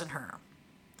poison her.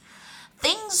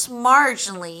 Things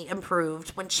marginally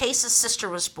improved when Chase's sister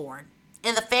was born,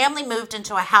 and the family moved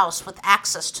into a house with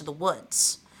access to the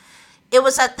woods. It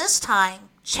was at this time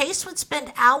Chase would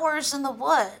spend hours in the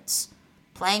woods,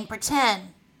 playing pretend,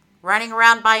 running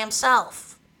around by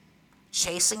himself,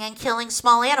 chasing and killing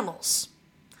small animals.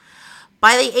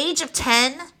 By the age of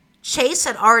 10, Chase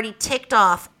had already ticked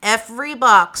off every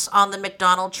box on the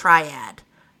McDonald triad: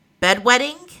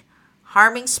 bedwetting,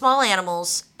 harming small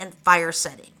animals, and fire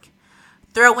setting.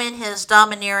 Throw in his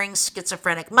domineering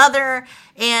schizophrenic mother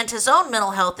and his own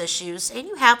mental health issues, and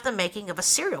you have the making of a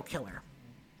serial killer.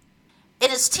 In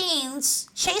his teens,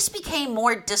 Chase became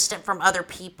more distant from other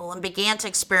people and began to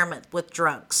experiment with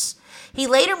drugs. He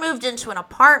later moved into an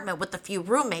apartment with a few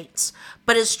roommates,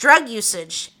 but his drug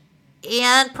usage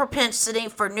and propensity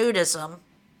for nudism,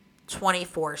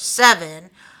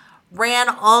 24/7, ran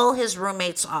all his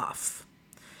roommates off.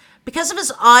 Because of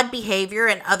his odd behavior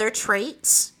and other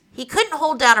traits, he couldn't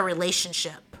hold down a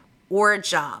relationship or a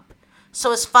job,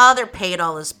 so his father paid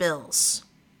all his bills.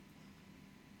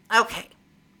 Okay.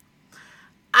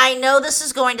 I know this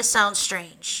is going to sound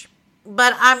strange,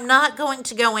 but I'm not going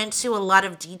to go into a lot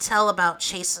of detail about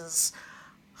Chase's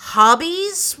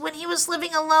hobbies when he was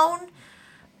living alone,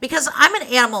 because I'm an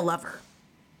animal lover.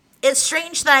 It's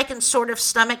strange that I can sort of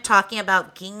stomach talking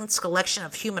about Gein's collection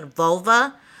of human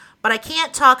vulva, but I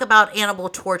can't talk about animal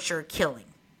torture or killing.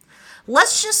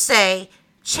 Let's just say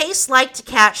Chase liked to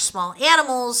catch small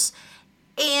animals,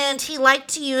 and he liked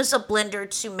to use a blender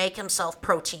to make himself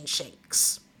protein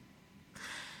shakes.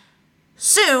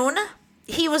 Soon,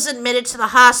 he was admitted to the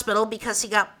hospital because he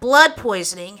got blood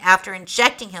poisoning after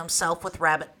injecting himself with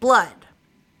rabbit blood.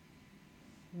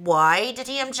 Why did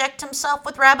he inject himself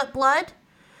with rabbit blood?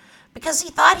 Because he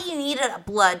thought he needed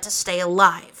blood to stay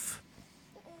alive.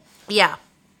 Yeah,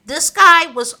 this guy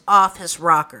was off his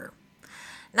rocker.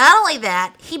 Not only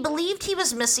that, he believed he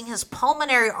was missing his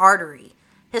pulmonary artery,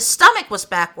 his stomach was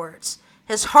backwards,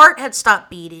 his heart had stopped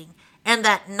beating, and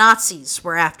that Nazis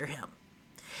were after him.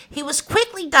 He was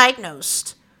quickly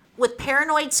diagnosed with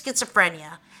paranoid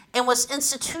schizophrenia and was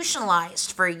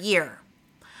institutionalized for a year.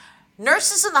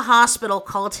 Nurses in the hospital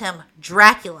called him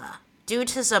Dracula due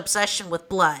to his obsession with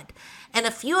blood, and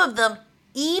a few of them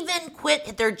even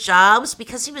quit their jobs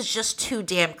because he was just too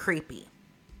damn creepy.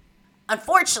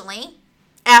 Unfortunately,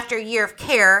 after a year of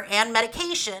care and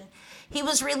medication, he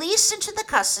was released into the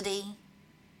custody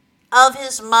of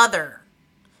his mother,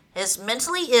 his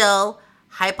mentally ill,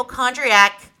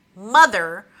 hypochondriac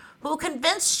mother, who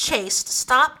convinced Chase to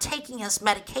stop taking his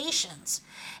medications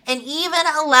and even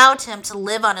allowed him to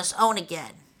live on his own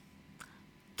again.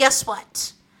 Guess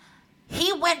what?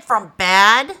 He went from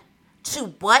bad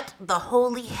to what the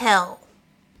holy hell.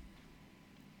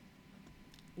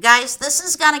 Guys, this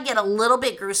is going to get a little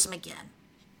bit gruesome again.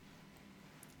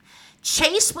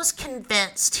 Chase was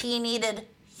convinced he needed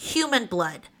human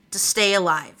blood to stay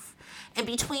alive. And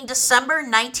between December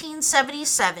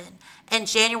 1977 and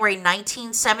January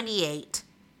 1978,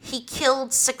 he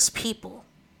killed 6 people.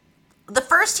 The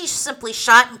first he simply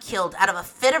shot and killed out of a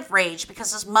fit of rage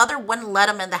because his mother wouldn't let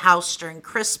him in the house during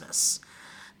Christmas.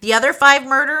 The other 5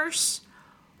 murders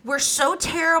were so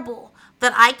terrible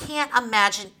that I can't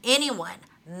imagine anyone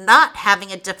not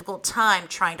having a difficult time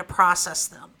trying to process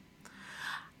them.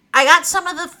 I got some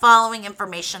of the following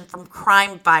information from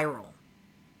Crime Viral.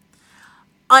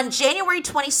 On January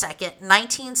 22nd,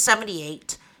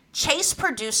 1978, Chase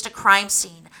produced a crime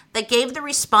scene that gave the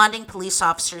responding police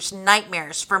officers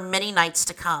nightmares for many nights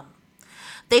to come.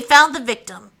 They found the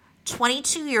victim,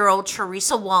 22-year-old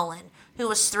Teresa Wallin, who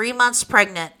was 3 months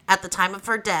pregnant at the time of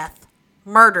her death,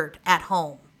 murdered at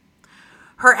home.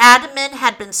 Her abdomen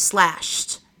had been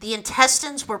slashed. The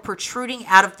intestines were protruding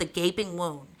out of the gaping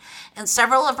wound, and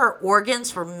several of her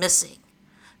organs were missing.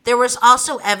 There was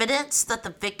also evidence that the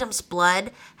victim's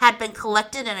blood had been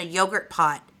collected in a yogurt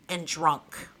pot and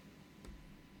drunk.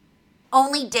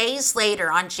 Only days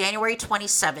later, on January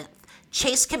 27th,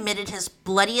 Chase committed his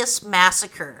bloodiest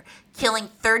massacre, killing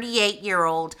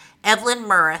 38-year-old Evelyn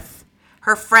Murreth,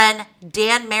 her friend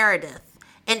Dan Meredith,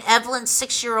 and Evelyn's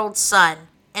 6-year-old son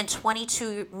and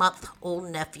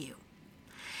 22-month-old nephew.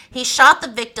 He shot the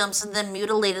victims and then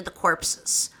mutilated the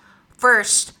corpses,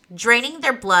 first draining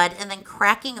their blood and then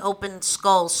cracking open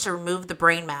skulls to remove the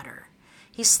brain matter.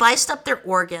 He sliced up their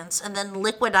organs and then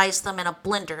liquidized them in a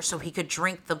blender so he could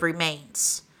drink the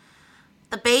remains.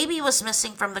 The baby was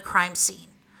missing from the crime scene,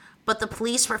 but the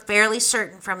police were fairly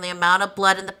certain from the amount of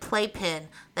blood in the playpen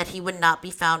that he would not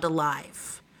be found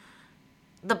alive.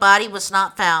 The body was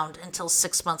not found until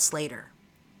 6 months later.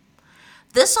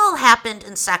 This all happened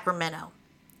in Sacramento,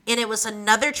 and it was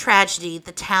another tragedy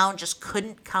the town just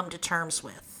couldn't come to terms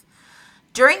with.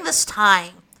 During this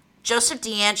time, Joseph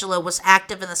DeAngelo was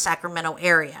active in the Sacramento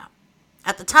area.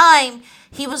 At the time,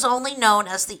 he was only known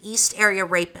as the East Area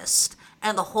Rapist,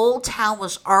 and the whole town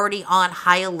was already on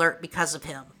high alert because of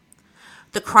him.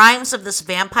 The crimes of this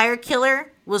vampire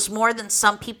killer was more than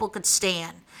some people could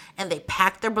stand, and they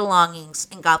packed their belongings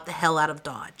and got the hell out of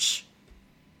Dodge.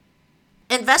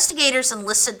 Investigators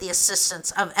enlisted the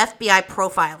assistance of FBI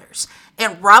profilers,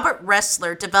 and Robert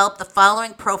Ressler developed the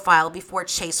following profile before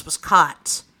Chase was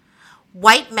caught.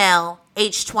 White male,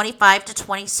 age 25 to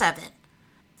 27,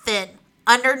 thin,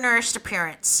 undernourished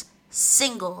appearance,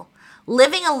 single,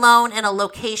 living alone in a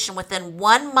location within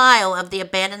 1 mile of the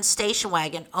abandoned station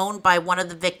wagon owned by one of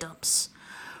the victims.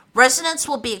 Residents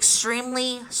will be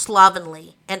extremely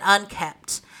slovenly and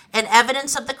unkept, and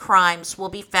evidence of the crimes will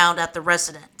be found at the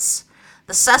residence.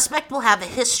 The suspect will have a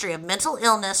history of mental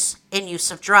illness and use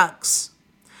of drugs.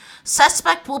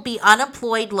 Suspect will be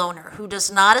unemployed loner who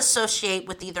does not associate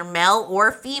with either male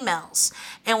or females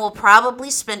and will probably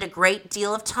spend a great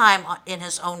deal of time in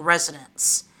his own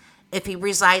residence. If he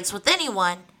resides with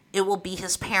anyone, it will be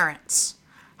his parents.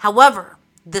 However,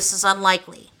 this is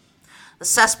unlikely. The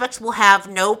suspect will have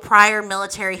no prior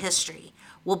military history,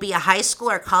 will be a high school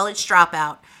or college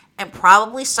dropout, and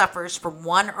probably suffers from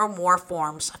one or more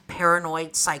forms of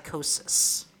paranoid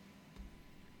psychosis.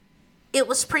 It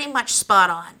was pretty much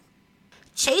spot on.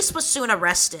 Chase was soon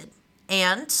arrested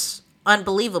and,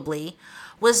 unbelievably,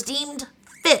 was deemed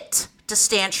fit to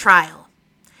stand trial.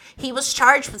 He was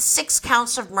charged with 6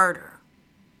 counts of murder.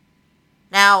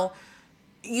 Now,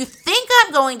 you think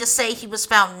I'm going to say he was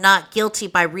found not guilty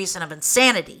by reason of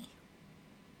insanity?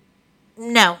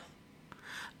 No.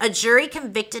 A jury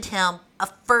convicted him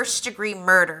of first-degree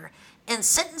murder and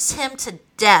sentenced him to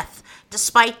death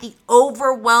despite the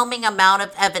overwhelming amount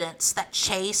of evidence that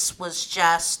Chase was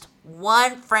just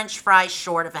one French fry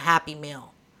short of a Happy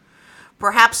Meal.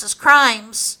 Perhaps his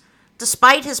crimes,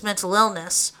 despite his mental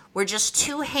illness, were just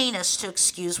too heinous to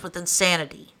excuse with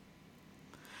insanity.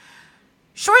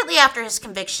 Shortly after his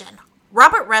conviction,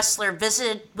 Robert Ressler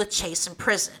visited with Chase in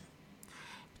prison.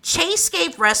 Chase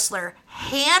gave Ressler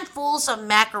handfuls of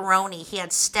macaroni he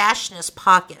had stashed in his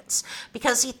pockets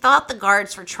because he thought the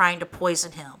guards were trying to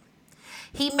poison him.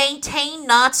 He maintained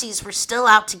Nazis were still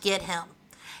out to get him,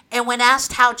 and when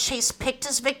asked how Chase picked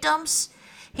his victims,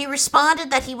 he responded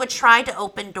that he would try to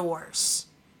open doors.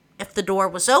 If the door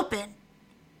was open,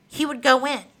 he would go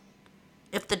in.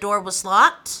 If the door was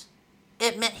locked,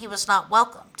 It meant he was not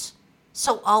welcomed.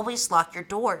 So always lock your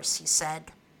doors, he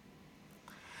said.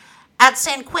 At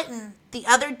San Quentin, the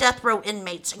other death row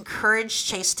inmates encouraged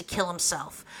Chase to kill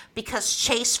himself because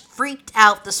Chase freaked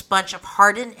out this bunch of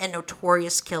hardened and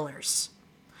notorious killers.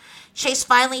 Chase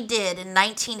finally did in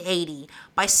 1980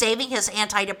 by saving his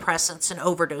antidepressants and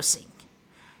overdosing.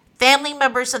 Family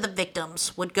members of the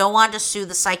victims would go on to sue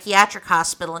the psychiatric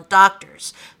hospital and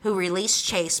doctors who released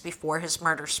Chase before his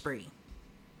murder spree.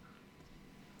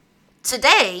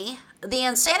 Today, the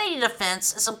insanity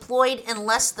defense is employed in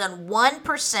less than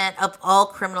 1% of all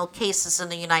criminal cases in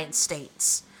the United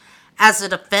States. As a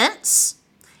defense,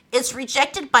 it's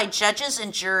rejected by judges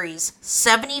and juries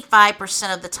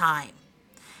 75% of the time.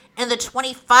 And the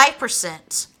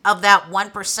 25% of that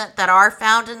 1% that are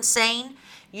found insane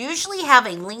usually have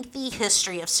a lengthy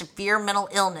history of severe mental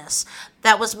illness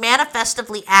that was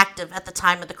manifestively active at the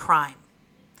time of the crime.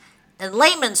 In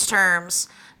layman's terms,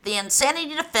 the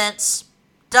insanity defense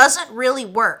doesn't really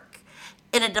work,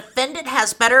 and a defendant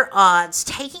has better odds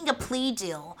taking a plea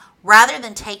deal rather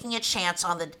than taking a chance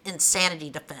on the insanity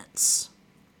defense.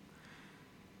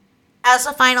 As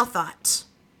a final thought,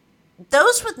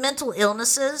 those with mental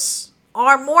illnesses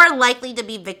are more likely to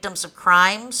be victims of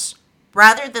crimes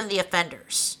rather than the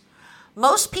offenders.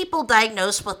 Most people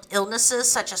diagnosed with illnesses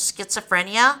such as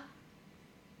schizophrenia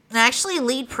actually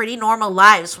lead pretty normal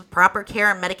lives with proper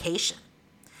care and medication.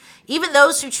 Even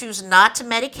those who choose not to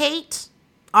medicate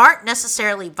aren't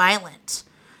necessarily violent.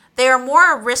 They are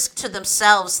more a risk to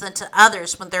themselves than to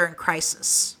others when they're in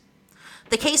crisis.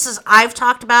 The cases I've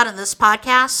talked about in this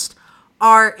podcast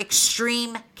are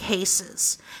extreme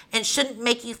cases and shouldn't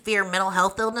make you fear mental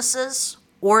health illnesses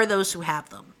or those who have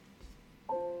them.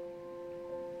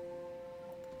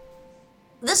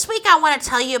 This week I want to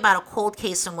tell you about a cold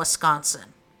case in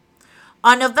Wisconsin.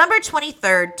 On November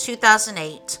 23rd,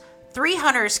 2008, 3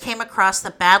 hunters came across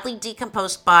the badly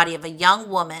decomposed body of a young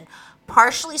woman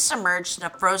partially submerged in a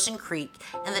frozen creek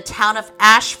in the town of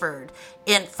Ashford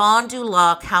in Fond du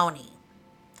Lac County.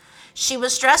 She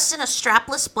was dressed in a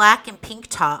strapless black and pink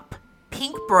top,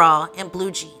 pink bra, and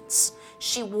blue jeans.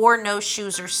 She wore no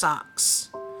shoes or socks.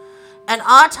 An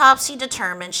autopsy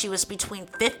determined she was between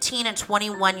 15 and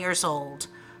 21 years old,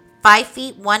 5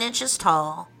 feet 1 inches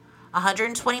tall,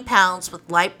 120 pounds with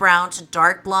light brown to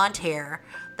dark blonde hair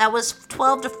that was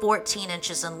 12 to 14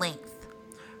 inches in length.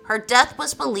 Her death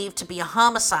was believed to be a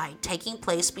homicide taking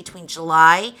place between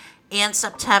July and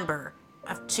September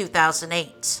of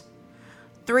 2008.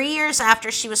 3 years after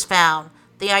she was found,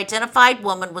 the identified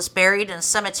woman was buried in a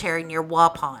cemetery near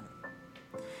Waupun.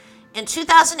 In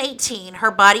 2018,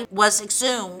 her body was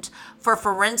exhumed for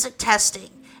forensic testing,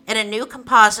 and a new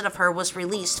composite of her was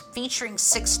released featuring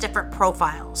 6 different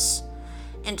profiles.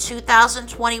 In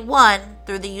 2021,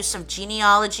 through the use of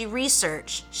genealogy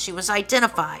research, she was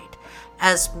identified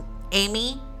as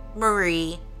Amy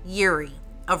Marie Urey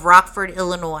of Rockford,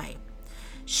 Illinois.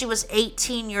 She was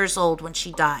 18 years old when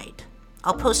she died.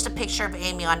 I'll post a picture of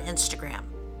Amy on Instagram.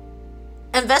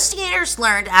 Investigators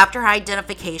learned after her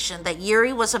identification that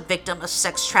Urey was a victim of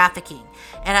sex trafficking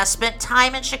and has spent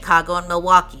time in Chicago and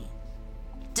Milwaukee.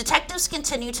 Detectives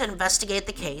continue to investigate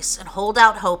the case and hold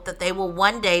out hope that they will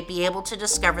one day be able to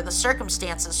discover the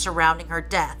circumstances surrounding her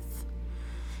death.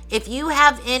 If you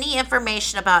have any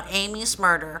information about Amy's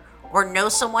murder or know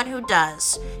someone who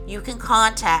does, you can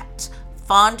contact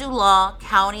Fond du Lac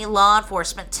County Law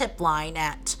Enforcement Tip Line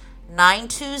at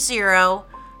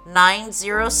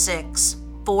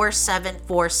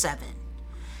 920-906-4747.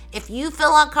 If you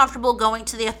feel uncomfortable going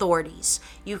to the authorities,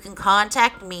 you can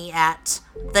contact me at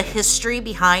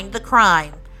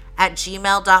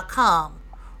thehistorybehindthecrime@gmail.com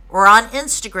or on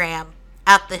Instagram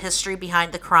at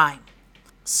thehistorybehindthecrime.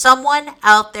 Someone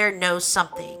out there knows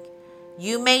something.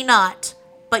 You may not,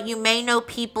 but you may know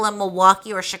people in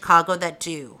Milwaukee or Chicago that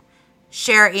do.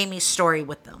 Share Amy's story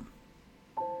with them.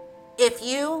 If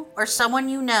you or someone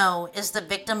you know is the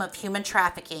victim of human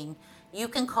trafficking, you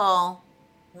can call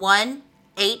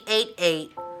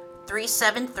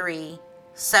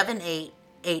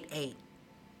 1-888-373-7888.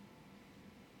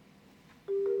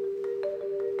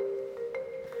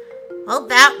 Well,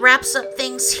 that wraps up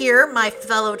things here, my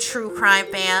fellow true crime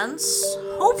fans.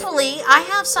 Hopefully, I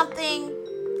have something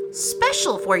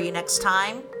special for you next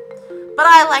time. But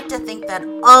I like to think that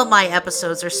all my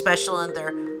episodes are special in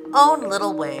their own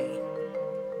little way.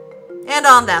 And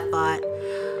on that thought,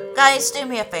 guys, do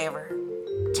me a favor.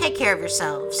 Take care of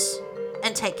yourselves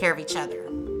and take care of each other.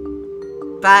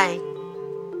 Bye.